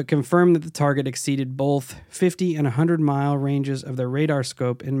 but confirmed that the target exceeded both 50 and 100-mile ranges of their radar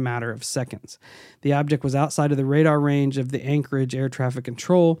scope in a matter of seconds. The object was outside of the radar range of the Anchorage Air Traffic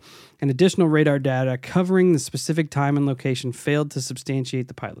Control, and additional radar data covering the specific time and location failed to substantiate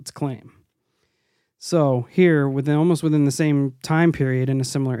the pilot's claim. So here, almost within the same time period in a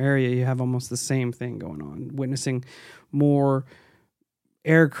similar area, you have almost the same thing going on, witnessing more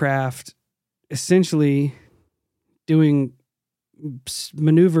aircraft essentially doing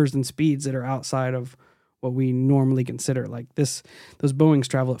maneuvers and speeds that are outside of what we normally consider. Like those Boeings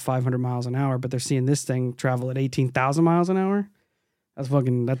travel at 500 miles an hour, but they're seeing this thing travel at 18,000 miles an hour. That's a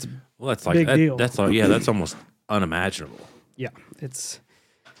big deal. That's almost unimaginable. Yeah, it's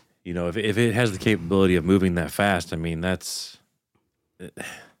if it has the capability of moving that fast, I mean that's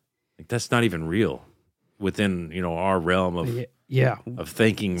not even real within our realm of of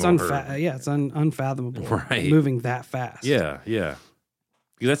thinking. It's it's unfathomable. Right, moving that fast. Yeah.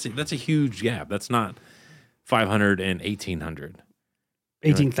 That's a huge gap. That's not 500 and 1,800.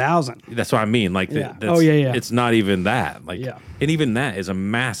 18,000. That's what I mean. Like, yeah. It's not even that. Like, yeah. And even that is a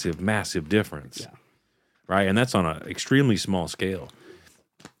massive, massive difference. Yeah. Right, and that's on an extremely small scale.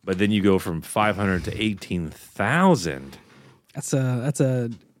 But then you go from 500 to 18,000. That's a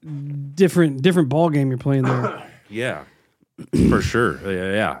different ball game you're playing there. Yeah, for sure.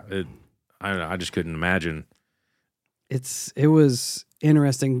 Yeah. I just couldn't imagine. It was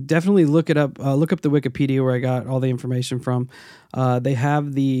interesting. Definitely look it up. Look up the Wikipedia where I got all the information from. They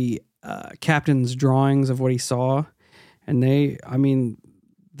have the captain's drawings of what he saw, and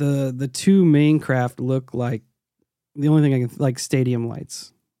the two main craft look like the only thing I can like stadium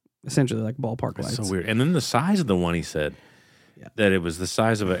lights, essentially like ballpark lights. That's so weird. And then the size of the one, he said that it was the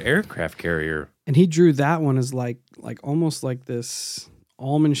size of an aircraft carrier. And he drew that one as like almost like this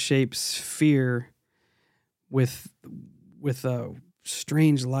almond-shaped sphere with a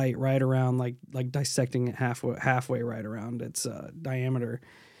strange light right around, like dissecting it halfway right around its diameter.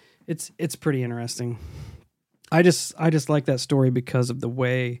 It's pretty interesting. I just like that story because of the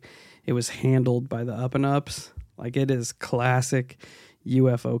way it was handled by the up and ups. Like it is classic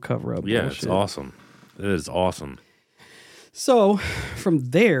UFO cover up. Yeah, bullshit. It's awesome. It is awesome. So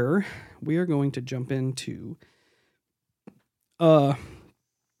from there, we are going to jump into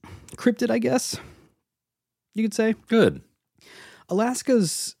cryptid, I guess you could say. Good.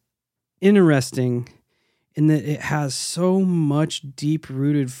 Alaska's interesting in that it has so much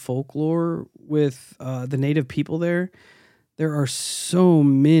deep-rooted folklore with the native people there. There are so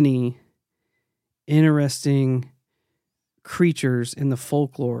many interesting creatures in the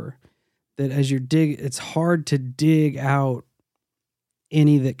folklore that as you dig, it's hard to dig out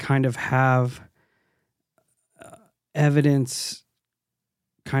any that kind of have evidence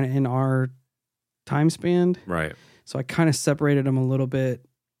kind of in our time span. Right. So I kind of separated them a little bit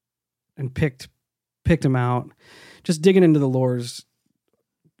and picked them out. Just digging into the lore is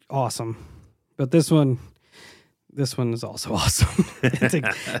awesome. But this one is also awesome.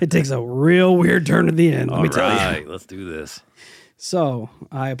 It takes a real weird turn at the end. Let me tell you. Let's do this. So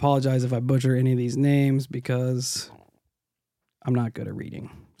I apologize if I butcher any of these names because I'm not good at reading.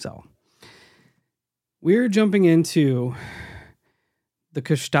 So we're jumping into the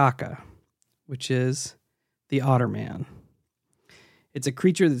Kushtaka, which is the Otter Man. It's a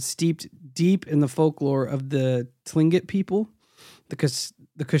creature that's steeped deep in the folklore of the Tlingit people. The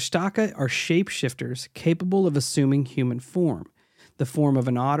Kushtaka are shapeshifters capable of assuming human form, the form of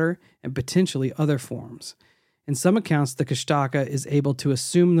an otter, and potentially other forms. In some accounts, the Kushtaka is able to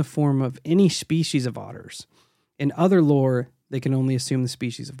assume the form of any species of otters. In other lore, they can only assume the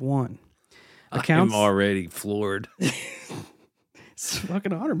species of one. I'm already floored. It's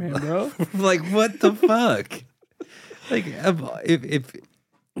fucking Otter Man, bro. Like, what the fuck? Like, if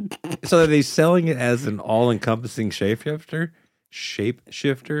so, are they selling it as an all-encompassing shapeshifter?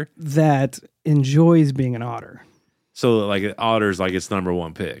 Shapeshifter That enjoys being an otter. So, like, otter's like its number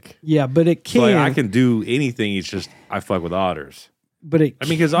one pick. Yeah, but it can. So, like, I can do anything. It's just I fuck with otters. But it. I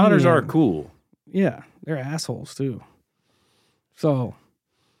mean, because otters are cool. Yeah, they're assholes too. So,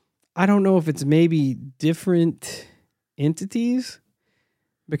 I don't know if it's maybe different entities.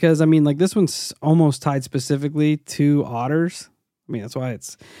 Because, I mean, like, this one's almost tied specifically to otters. I mean, that's why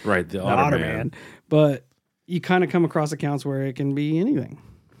it's right, the Otter Man. But you kind of come across accounts where it can be anything.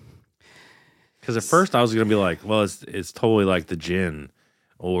 Because at first I was going to be like, well, it's totally like the Jinn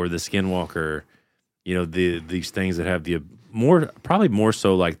or the Skinwalker. You know, these things that have probably more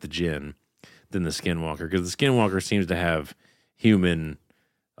so like the Jinn than the Skinwalker. Because the Skinwalker seems to have human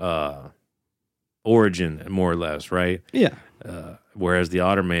origin, more or less, right? Yeah. Whereas the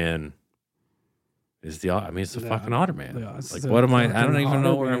Otter Man is it's the fucking Otter Man. Yeah, like, what am I don't even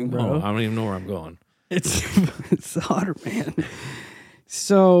know where I'm going. I don't even know where I'm going. It's the Otter Man.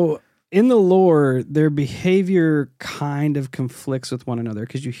 So in the lore, their behavior kind of conflicts with one another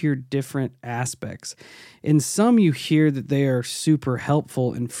because you hear different aspects. In some, you hear that they are super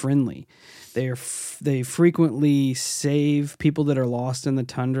helpful and friendly. They frequently save people that are lost in the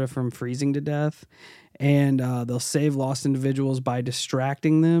tundra from freezing to death. And they'll save lost individuals by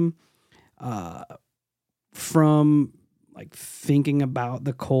distracting them from like thinking about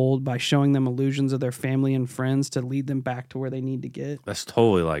the cold by showing them illusions of their family and friends to lead them back to where they need to get. That's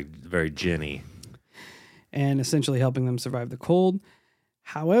totally like very Jenny. And essentially helping them survive the cold.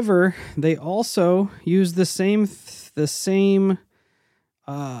 However, they also use the same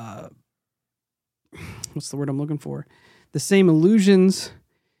what's the word I'm looking for? The same illusions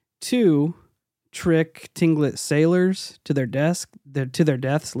to trick Tlingit sailors to their deaths,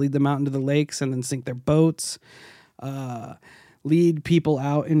 lead them out into the lakes and then sink their boats, lead people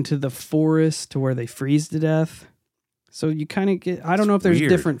out into the forest to where they freeze to death. So you kind of get, I don't know if there's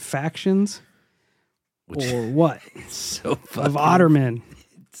different factions or what. It's so fucking, of Ottermen.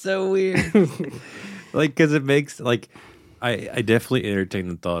 It's so weird. Like, because it makes, like, I definitely entertain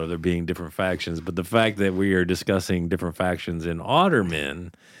the thought of there being different factions, but the fact that we are discussing different factions in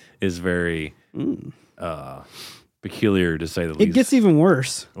Ottermen is very peculiar, to say the least. It gets even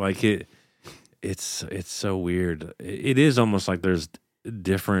worse. Like, it's so weird. It is almost like there's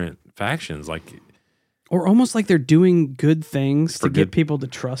different factions, like, or almost like they're doing good things to get people to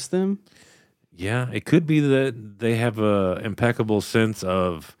trust them. Yeah, it could be that they have a impeccable sense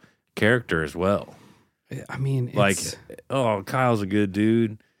of character as well. I mean, like, oh, Kyle's a good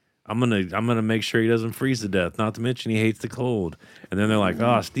dude. I'm gonna make sure he doesn't freeze to death. Not to mention he hates the cold. And then they're like,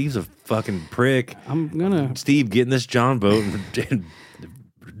 oh, Steve's a fucking prick. Steve, get in this John boat and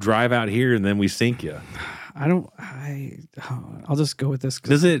drive out here, and then we sink you. I'll just go with this.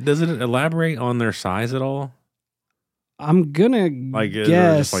 Does it elaborate on their size at all? I'm gonna like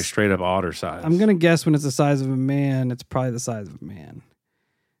guess just like straight up otter size. I'm gonna guess when it's the size of a man, it's probably the size of a man.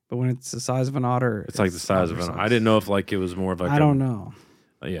 But when it's the size of an otter, it's like the size of an. I didn't know if like it was more of like. I don't know.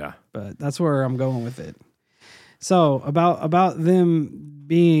 Yeah, but that's where I'm going with it. So about them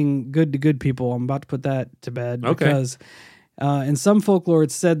being good to good people, I'm about to put that to bed because in some folklore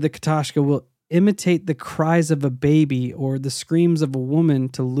it's said the Katashka will imitate the cries of a baby or the screams of a woman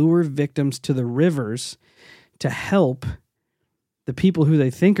to lure victims to the rivers to help the people who they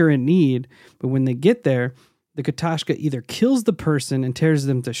think are in need. But when they get there, the Katashka either kills the person and tears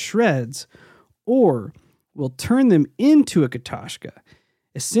them to shreds or will turn them into a Katashka,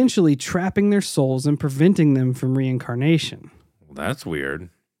 essentially trapping their souls and preventing them from reincarnation. Well, that's weird.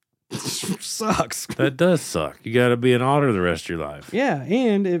 Sucks. That does suck. You got to be an otter the rest of your life. Yeah,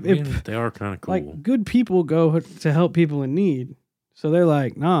 and if They are kind of cool. like good people go to help people in need, so they're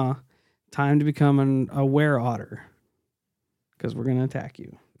like, nah, time to become a were-otter because we're gonna attack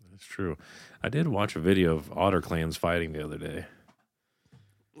you. That's true. I did watch a video of otter clans fighting the other day.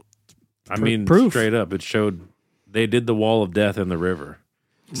 I mean, proof. straight up, it showed they did the wall of death in the river.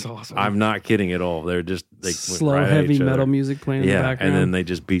 It's awesome. I'm not kidding at all. They went Slow, right at heavy each other. metal music playing in the Yeah, background. and then they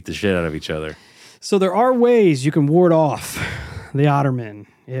just beat the shit out of each other. So there are ways you can ward off the ottermen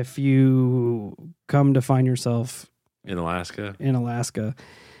if you come to find yourself In Alaska. in Alaska.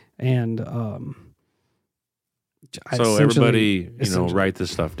 And So everybody, essentially- write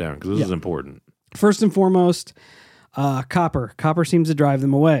this stuff down because this is important. first and foremost, copper. Copper seems to drive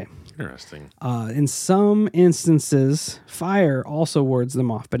them away. Interesting. In some instances, fire also wards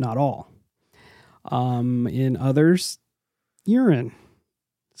them off, but not all. In others, urine.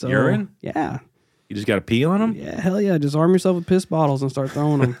 So, Urine? Yeah. You just got to pee on them? Yeah, hell yeah. Just arm yourself with piss bottles and start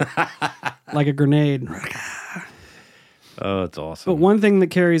throwing them like a grenade. Oh, it's awesome. But one thing that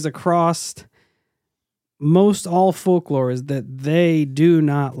carries across most all folklore is that they do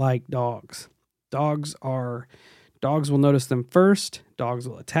not like dogs. Dogs will notice them first. Dogs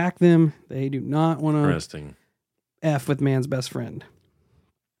will attack them. They do not want to Interesting. F with man's best friend.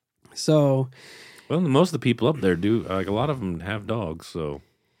 So Well, most of the people up there do. Like a lot of them have dogs, so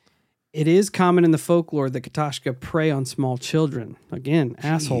it is common in the folklore that Katashka prey on small children. Again,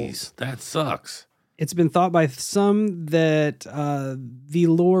 assholes. Jeez, that sucks. It's been thought by some that the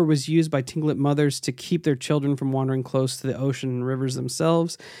lore was used by Tinglet mothers to keep their children from wandering close to the ocean and rivers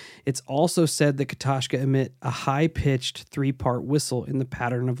themselves. It's also said that Katashka emit a high-pitched 3-part whistle in the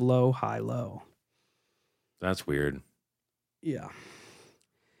pattern of low, high, low. That's weird. Yeah.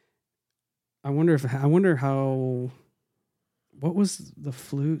 I wonder how. What was the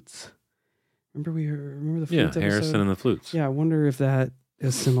flutes? Remember the flutes Yeah, episode? Harrison and the flutes. Yeah, I wonder if that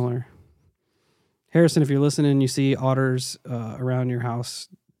is similar. Harrison, if you're listening and you see otters around your house,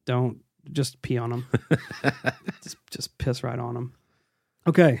 don't just pee on them. just piss right on them.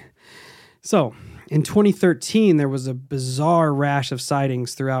 Okay. So in 2013, there was a bizarre rash of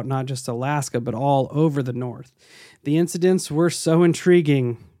sightings throughout not just Alaska, but all over the north. The incidents were so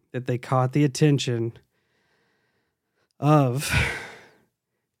intriguing that they caught the attention of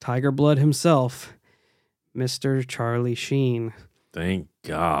Tiger Blood himself, Mr. Charlie Sheen, Thank who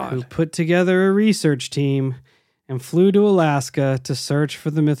God. put together a research team and flew to Alaska to search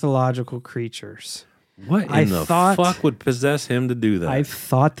for the mythological creatures. What in the fuck would possess him to do that? I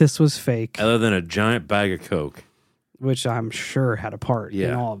thought this was fake, Other than a giant bag of Coke. which I'm sure had a part in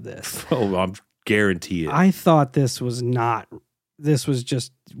Yeah. all of this. Oh, I'm guarantee it. I thought this was not. This was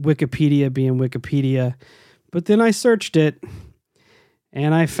just Wikipedia being Wikipedia. But then I searched it,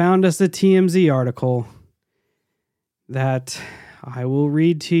 and I found us a TMZ article that I will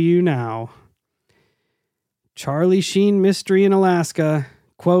read to you now. Charlie Sheen mystery in Alaska.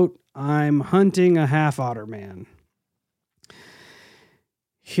 Quote, I'm hunting a half otter man.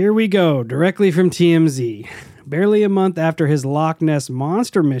 Here we go, directly from TMZ. Barely a month after his Loch Ness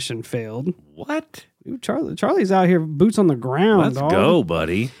monster mission failed. What? Ooh, Charlie's out here, boots on the ground. Let's dog. go,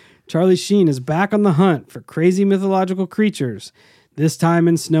 buddy. Charlie Sheen is back on the hunt for crazy mythological creatures, this time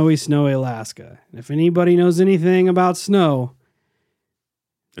in snowy Alaska. And if anybody knows anything about snow,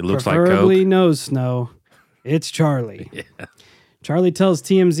 It looks like preferably Coke. knows snow, it's Charlie. Yeah. Charlie tells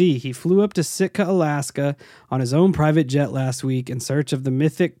TMZ he flew up to Sitka, Alaska on his own private jet last week in search of the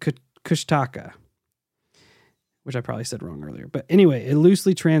mythic Kushtaka, which I probably said wrong earlier. But anyway, it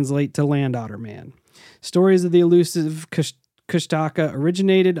loosely translates to land otter man. Stories of the elusive Kushtaka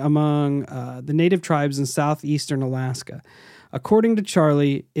originated among the native tribes in southeastern Alaska. According to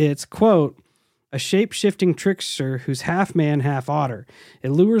Charlie, it's, quote, a shape-shifting trickster who's half man, half otter.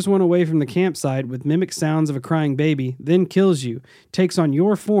 It lures one away from the campsite with mimic sounds of a crying baby, then kills you, takes on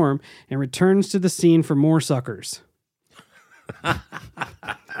your form, and returns to the scene for more suckers.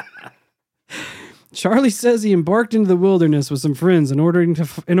 Charlie says he embarked into the wilderness with some friends in order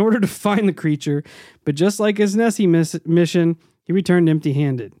to find the creature, but just like his Nessie mission, he returned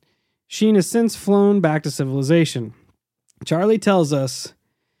empty-handed. Sheen has since flown back to civilization. Charlie tells us,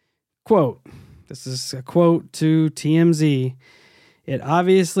 quote, this is a quote to TMZ, It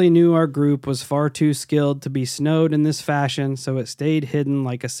obviously knew our group was far too skilled to be snowed in this fashion, so it stayed hidden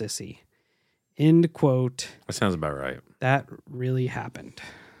like a sissy. End quote. That sounds about right. That really happened.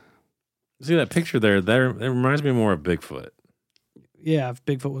 See that picture there? It reminds me more of Bigfoot. Yeah, if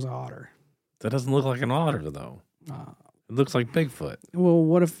Bigfoot was an otter. That doesn't look like an otter, though. It looks like Bigfoot. Well,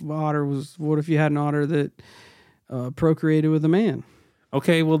 what if you had an otter that procreated with a man?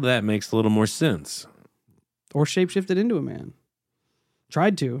 Okay, well, that makes a little more sense. Or shapeshifted into a man.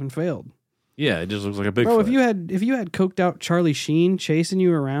 Tried to and failed. Yeah, it just looks like a Bigfoot. Bro, if you had coked out Charlie Sheen chasing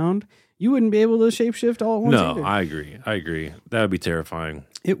you around, you wouldn't be able to shapeshift all at once. No, either. I agree. That would be terrifying.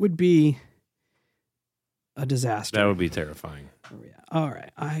 It would be a disaster. That would be terrifying. All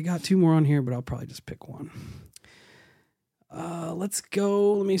right. I got 2 more on here, but I'll probably just pick one. Let's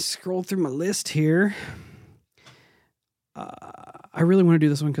go. Let me scroll through my list here. I really want to do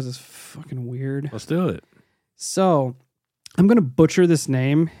this one because it's fucking weird. Let's do it. So, I'm going to butcher this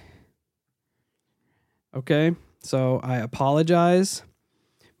name. Okay? So, I apologize.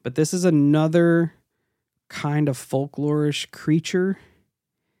 But this is another kind of folklorish creature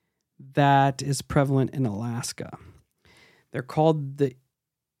that is prevalent in Alaska. They're called the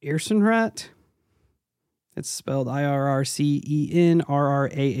Irrsenrat. It's spelled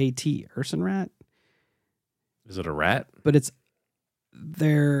IRRCENRRAAT, Irrsenrat. Is it a rat? But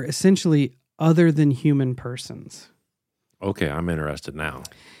they're essentially other than human persons. Okay, I'm interested now.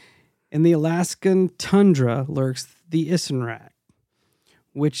 In the Alaskan tundra lurks the Irrsenrat,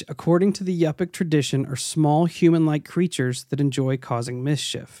 which, according to the Yupik tradition, are small human-like creatures that enjoy causing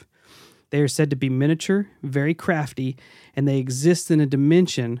mischief. They are said to be miniature, very crafty, and they exist in a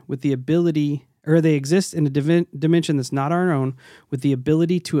dimension with the ability, or they exist in a dimension that's not our own, with the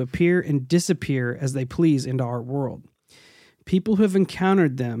ability to appear and disappear as they please into our world. People who have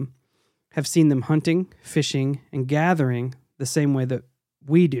encountered them have seen them hunting, fishing, and gathering the same way that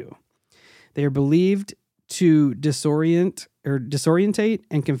we do. They are believed to disorientate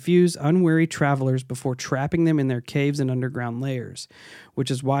and confuse unwary travelers before trapping them in their caves and underground layers,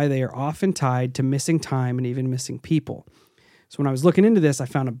 which is why they are often tied to missing time and even missing people. So when I was looking into this, I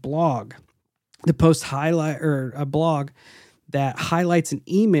found a blog that that highlights an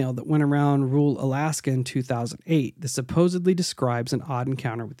email that went around rural Alaska in 2008 that supposedly describes an odd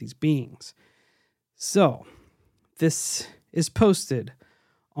encounter with these beings. So this is posted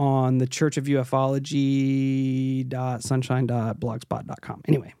on the Church of Ufology.sunshine.blogspot.com.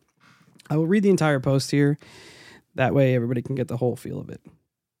 Anyway, I will read the entire post here. That way everybody can get the whole feel of it.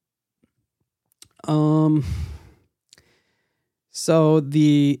 So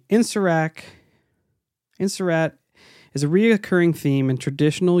the Irrsenrat is a reoccurring theme in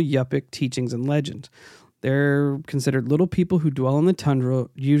traditional Yupik teachings and legends. They're considered little people who dwell in the tundra,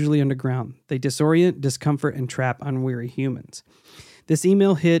 usually underground. They disorient, discomfort, and trap unwary humans. This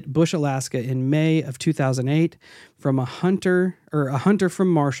email hit Bush, Alaska in May of 2008 from a hunter from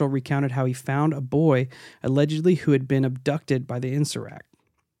Marshall recounted how he found a boy allegedly who had been abducted by the Irrsenrat.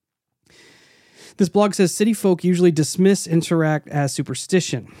 This blog says city folk usually dismiss Irrsenrat as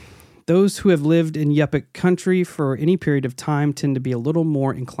superstition. Those who have lived in Yupik country for any period of time tend to be a little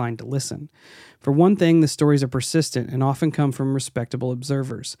more inclined to listen. For one thing, the stories are persistent and often come from respectable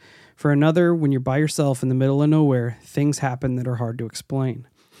observers. For another, when you're by yourself in the middle of nowhere, things happen that are hard to explain.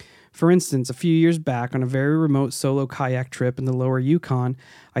 For instance, a few years back on a very remote solo kayak trip in the lower Yukon,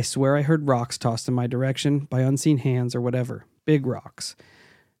 I swear I heard rocks tossed in my direction by unseen hands or whatever. Big rocks.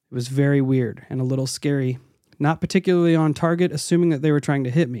 It was very weird and a little scary. Not particularly on target, assuming that they were trying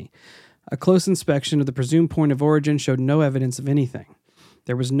to hit me. A close inspection of the presumed point of origin showed no evidence of anything.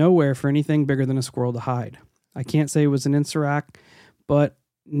 There was nowhere for anything bigger than a squirrel to hide. I can't say it was an Irrsenrat, but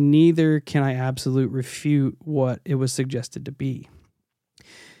neither can I absolutely refute what it was suggested to be.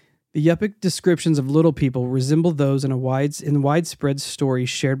 The Yupik descriptions of little people resemble those in widespread stories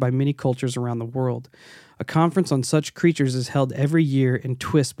shared by many cultures around the world. A conference on such creatures is held every year in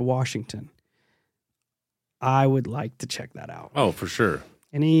Twisp, Washington. I would like to check that out. Oh, for sure.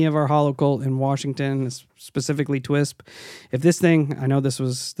 Any of our holocult in Washington, specifically Twisp, if this thing, I know this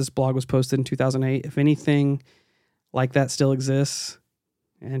blog was posted in 2008, if anything like that still exists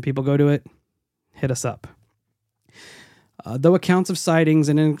and people go to it, hit us up. Though accounts of sightings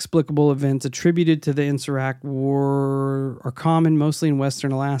and inexplicable events attributed to the Irrsenrat are common mostly in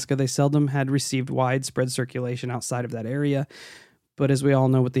western Alaska, they seldom had received widespread circulation outside of that area. But as we all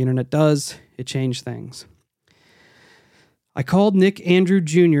know what the internet does, it changed things. I called Nick Andrew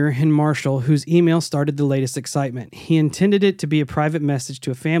Jr. in Marshall, whose email started the latest excitement. He intended it to be a private message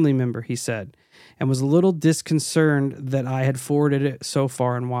to a family member, he said, and was a little disconcerted that I had forwarded it so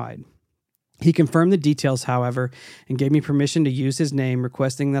far and wide. He confirmed the details, however, and gave me permission to use his name,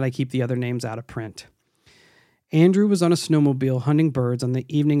 requesting that I keep the other names out of print. Andrew was on a snowmobile hunting birds on the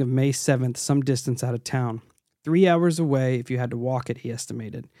evening of May 7th, some distance out of town. 3 hours away if you had to walk it, he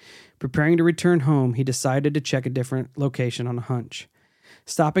estimated. Preparing to return home, he decided to check a different location on a hunch.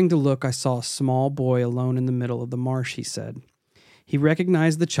 Stopping to look, I saw a small boy alone in the middle of the marsh, he said. He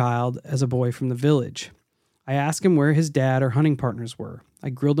recognized the child as a boy from the village. I asked him where his dad or hunting partners were. I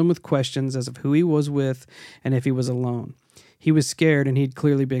grilled him with questions as of who he was with and if he was alone. He was scared and he'd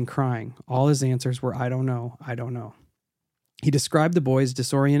clearly been crying. All his answers were, I don't know, I don't know. He described the boy as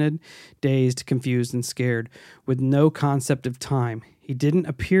disoriented, dazed, confused, and scared, with no concept of time. He didn't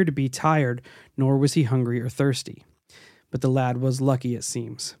appear to be tired, nor was he hungry or thirsty. But the lad was lucky, it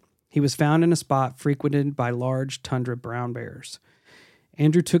seems. He was found in a spot frequented by large tundra brown bears.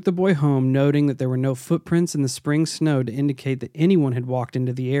 Andrew took the boy home, noting that there were no footprints in the spring snow to indicate that anyone had walked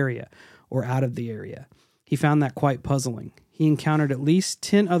into the area or out of the area. He found that quite puzzling. He encountered at least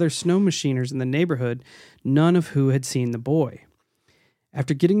 10 other snow machiners in the neighborhood, none of who had seen the boy.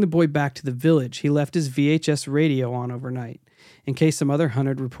 After getting the boy back to the village, he left his VHS radio on overnight, in case some other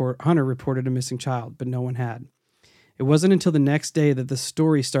hunter reported a missing child, but no one had. It wasn't until the next day that the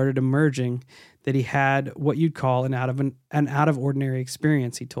story started emerging that he had what you'd call an out of ordinary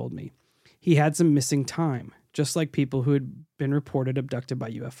experience, he told me. He had some missing time, just like people who had been reported abducted by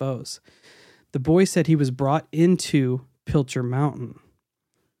UFOs. The boy said he was brought into Pilcher Mountain,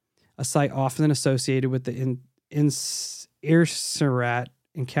 a site often associated with the Irserat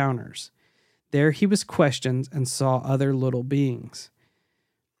encounters. There he was questioned and saw other little beings.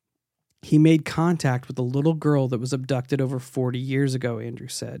 He made contact with a little girl that was abducted over 40 years ago, Andrew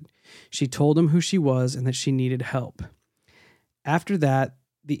said. She told him who she was and that she needed help. After that,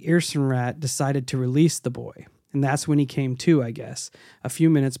 the Irserat decided to release the boy, and that's when he came to, I guess, a few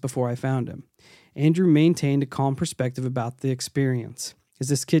minutes before I found him. Andrew maintained a calm perspective about the experience. Is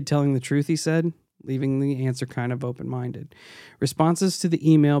this kid telling the truth, he said, leaving the answer kind of open-minded. Responses to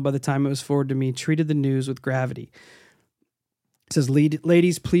the email by the time it was forwarded to me treated the news with gravity. It says,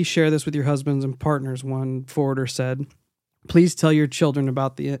 ladies, please share this with your husbands and partners, one forwarder said. Please tell your children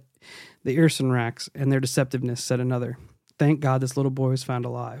about the Irsenrats and their deceptiveness, said another. Thank God this little boy was found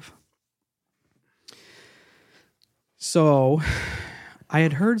alive. So, I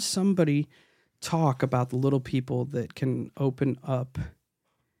had heard somebody talk about the little people that can open up,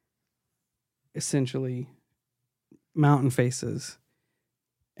 essentially, mountain faces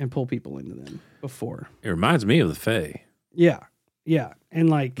and pull people into them before. It reminds me of the Fae. Yeah, and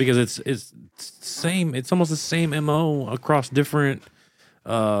like because it's same. It's almost the same MO across different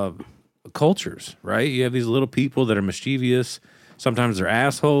cultures, right? You have these little people that are mischievous. Sometimes they're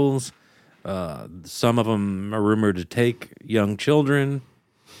assholes. Some of them are rumored to take young children.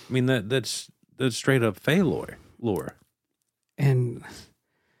 I mean that's straight up Fae lore. And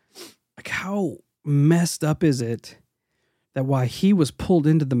like, how messed up is it that while he was pulled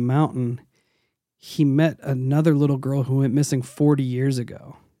into the mountain, he met another little girl who went missing 40 years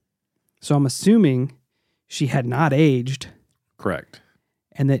ago. So I'm assuming she had not aged. Correct.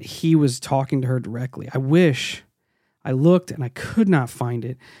 And that he was talking to her directly. I wish I looked and I could not find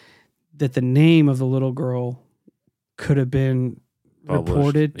it, that the name of the little girl could have been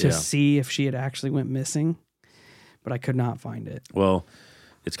reported to see if she had actually went missing, but I could not find it. Well,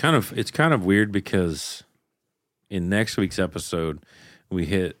 it's kind of weird because in next week's episode, we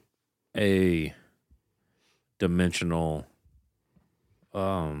hit a dimensional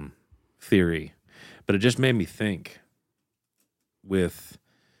theory, but it just made me think with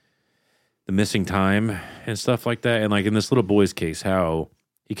the missing time and stuff like that, and like in this little boy's case, how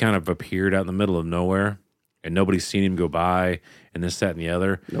he kind of appeared out in the middle of nowhere and nobody's seen him go by, and this, that, and the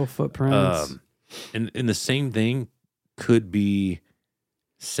other. No footprints. And the same thing could be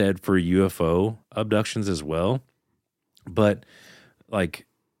said for UFO abductions as well, but like,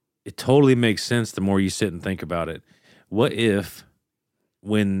 it totally makes sense the more you sit and think about it. What if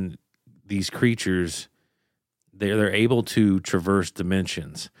when these creatures, they're able to traverse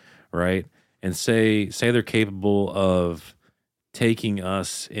dimensions, right? And say they're capable of taking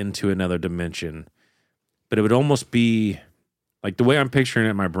us into another dimension, but it would almost be like the way I'm picturing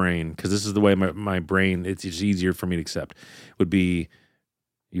it in my brain, because this is the way my brain, it's just easier for me to accept, would be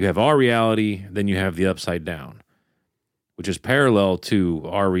you have our reality, then you have the upside down, which is parallel to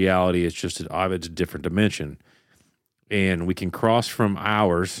our reality. It's just it's a different dimension. And we can cross from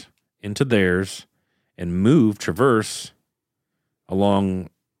ours into theirs and traverse along,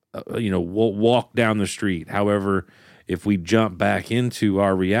 we'll walk down the street. However, if we jump back into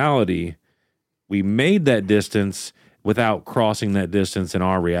our reality, we made that distance, without crossing that distance in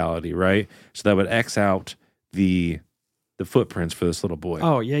our reality, right? So that would X out the footprints for this little boy.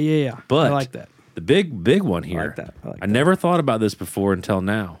 Oh, yeah. But I like that. the big one here, I like that. I never thought about this before until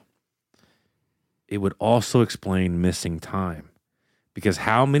now. It would also explain missing time. Because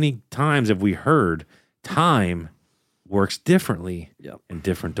how many times have we heard time works differently in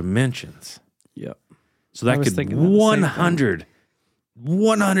different dimensions? Yep. So that could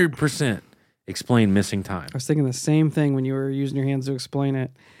 100% explain missing time. I was thinking the same thing when you were using your hands to explain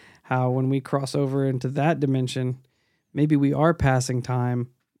it. How when we cross over into that dimension, maybe we are passing time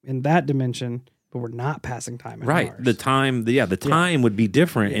in that dimension, but we're not passing time in ours. The time, time would be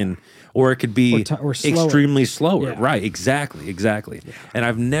different, or it could be or extremely slower. Yeah. Right, exactly. Yeah. And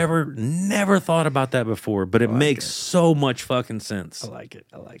I've never thought about that before, but it makes so much fucking sense. I like it.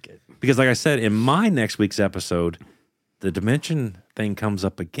 Because like I said, in my next week's episode, the dimension thing comes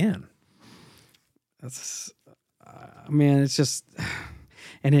up again. That's, man, it's just,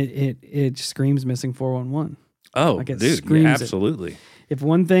 and it screams missing 411. Oh, like it dude, screams absolutely. If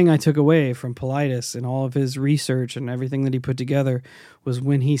one thing I took away from Politis and all of his research and everything that he put together was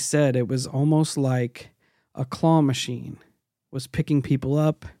when he said it was almost like a claw machine was picking people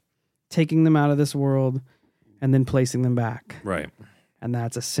up, taking them out of this world, and then placing them back. Right. And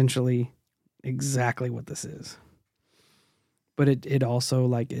that's essentially exactly what this is. But it also,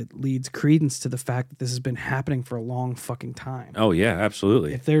 like, it leads credence to the fact that this has been happening for a long fucking time. Oh, yeah,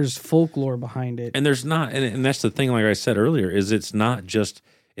 absolutely. If there's folklore behind it. And there's not, and that's the thing, like I said earlier, is it's not just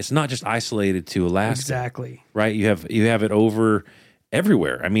isolated to Alaska. Exactly. Right? You have it over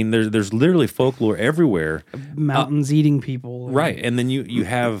everywhere. I mean, there's literally folklore everywhere. Mountains eating people. Right. And then you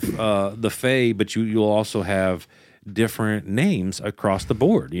have the Fae, but you'll also have different names across the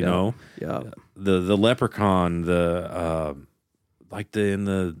board, you know? Yeah. The leprechaun, I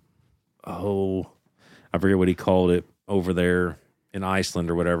forget what he called it over there in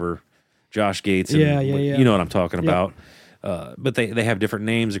Iceland or whatever. Josh Gates. And, you know what I'm talking about. But they have different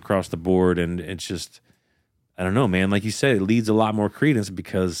names across the board, and it's just, I don't know, man. Like you said, it leads a lot more credence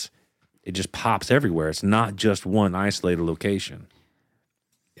because it just pops everywhere. It's not just one isolated location.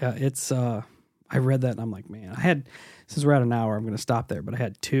 Yeah, it's, I read that and I'm like, man, since we're at an hour, I'm going to stop there, but I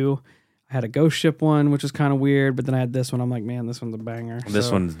had two. I had a ghost ship one, which was kind of weird, but then I had this one. I'm like, man, this one's a banger.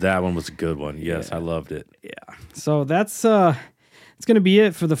 That one was a good one. Yes, yeah. I loved it. Yeah. So that's it's going to be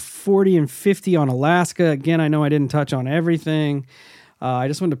it for the 40 and 50 on Alaska. Again, I know I didn't touch on everything. I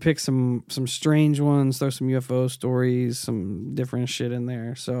just wanted to pick some strange ones, throw some UFO stories, some different shit in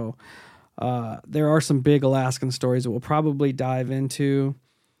there. So there are some big Alaskan stories that we'll probably dive into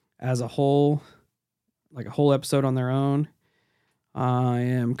as a whole, like a whole episode on their own. I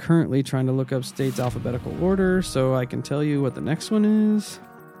am currently trying to look up states alphabetical order so I can tell you what the next one is.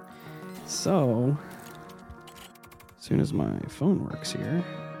 So, as soon as my phone works here.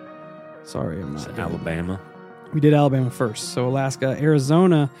 Sorry, I'm not. Alabama. We did Alabama first. So Alaska,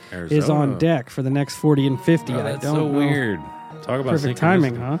 Arizona is on deck for the next 40 and 50. Oh, that's so weird. Talk about perfect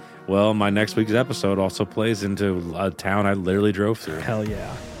timing, huh? Well, my next week's episode also plays into a town I literally drove through. Hell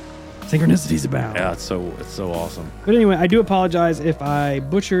yeah. Synchronicities abound. Yeah, it's so awesome. But anyway, I do apologize if I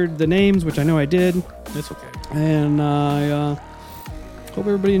butchered the names, which I know I did. It's okay. And I hope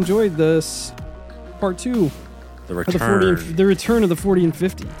everybody enjoyed this part 2. The return. The return of the 40 and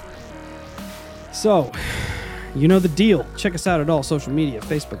 50. So, you know the deal. Check us out at all social media: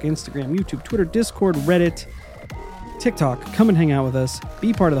 Facebook, Instagram, YouTube, Twitter, Discord, Reddit, TikTok. Come and hang out with us.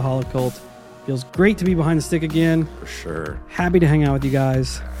 Be part of the Holocult. Feels great to be behind the stick again. For sure. Happy to hang out with you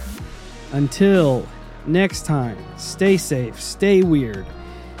guys. Until next time, stay safe, stay weird.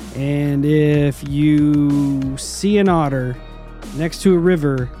 And if you see an otter next to a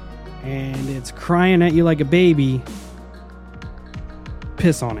river and it's crying at you like a baby,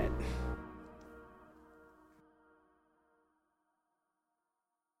 piss on it.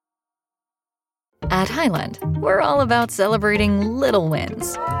 At Highland, we're all about celebrating little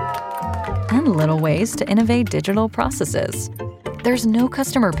wins and little ways to innovate digital processes. There's no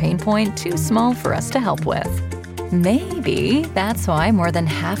customer pain point too small for us to help with. Maybe that's why more than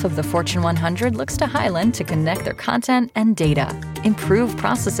half of the Fortune 100 looks to Highland to connect their content and data, improve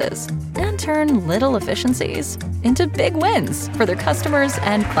processes, and turn little efficiencies into big wins for their customers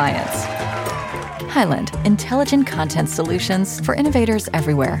and clients. Highland, intelligent content solutions for innovators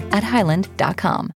everywhere at highland.com.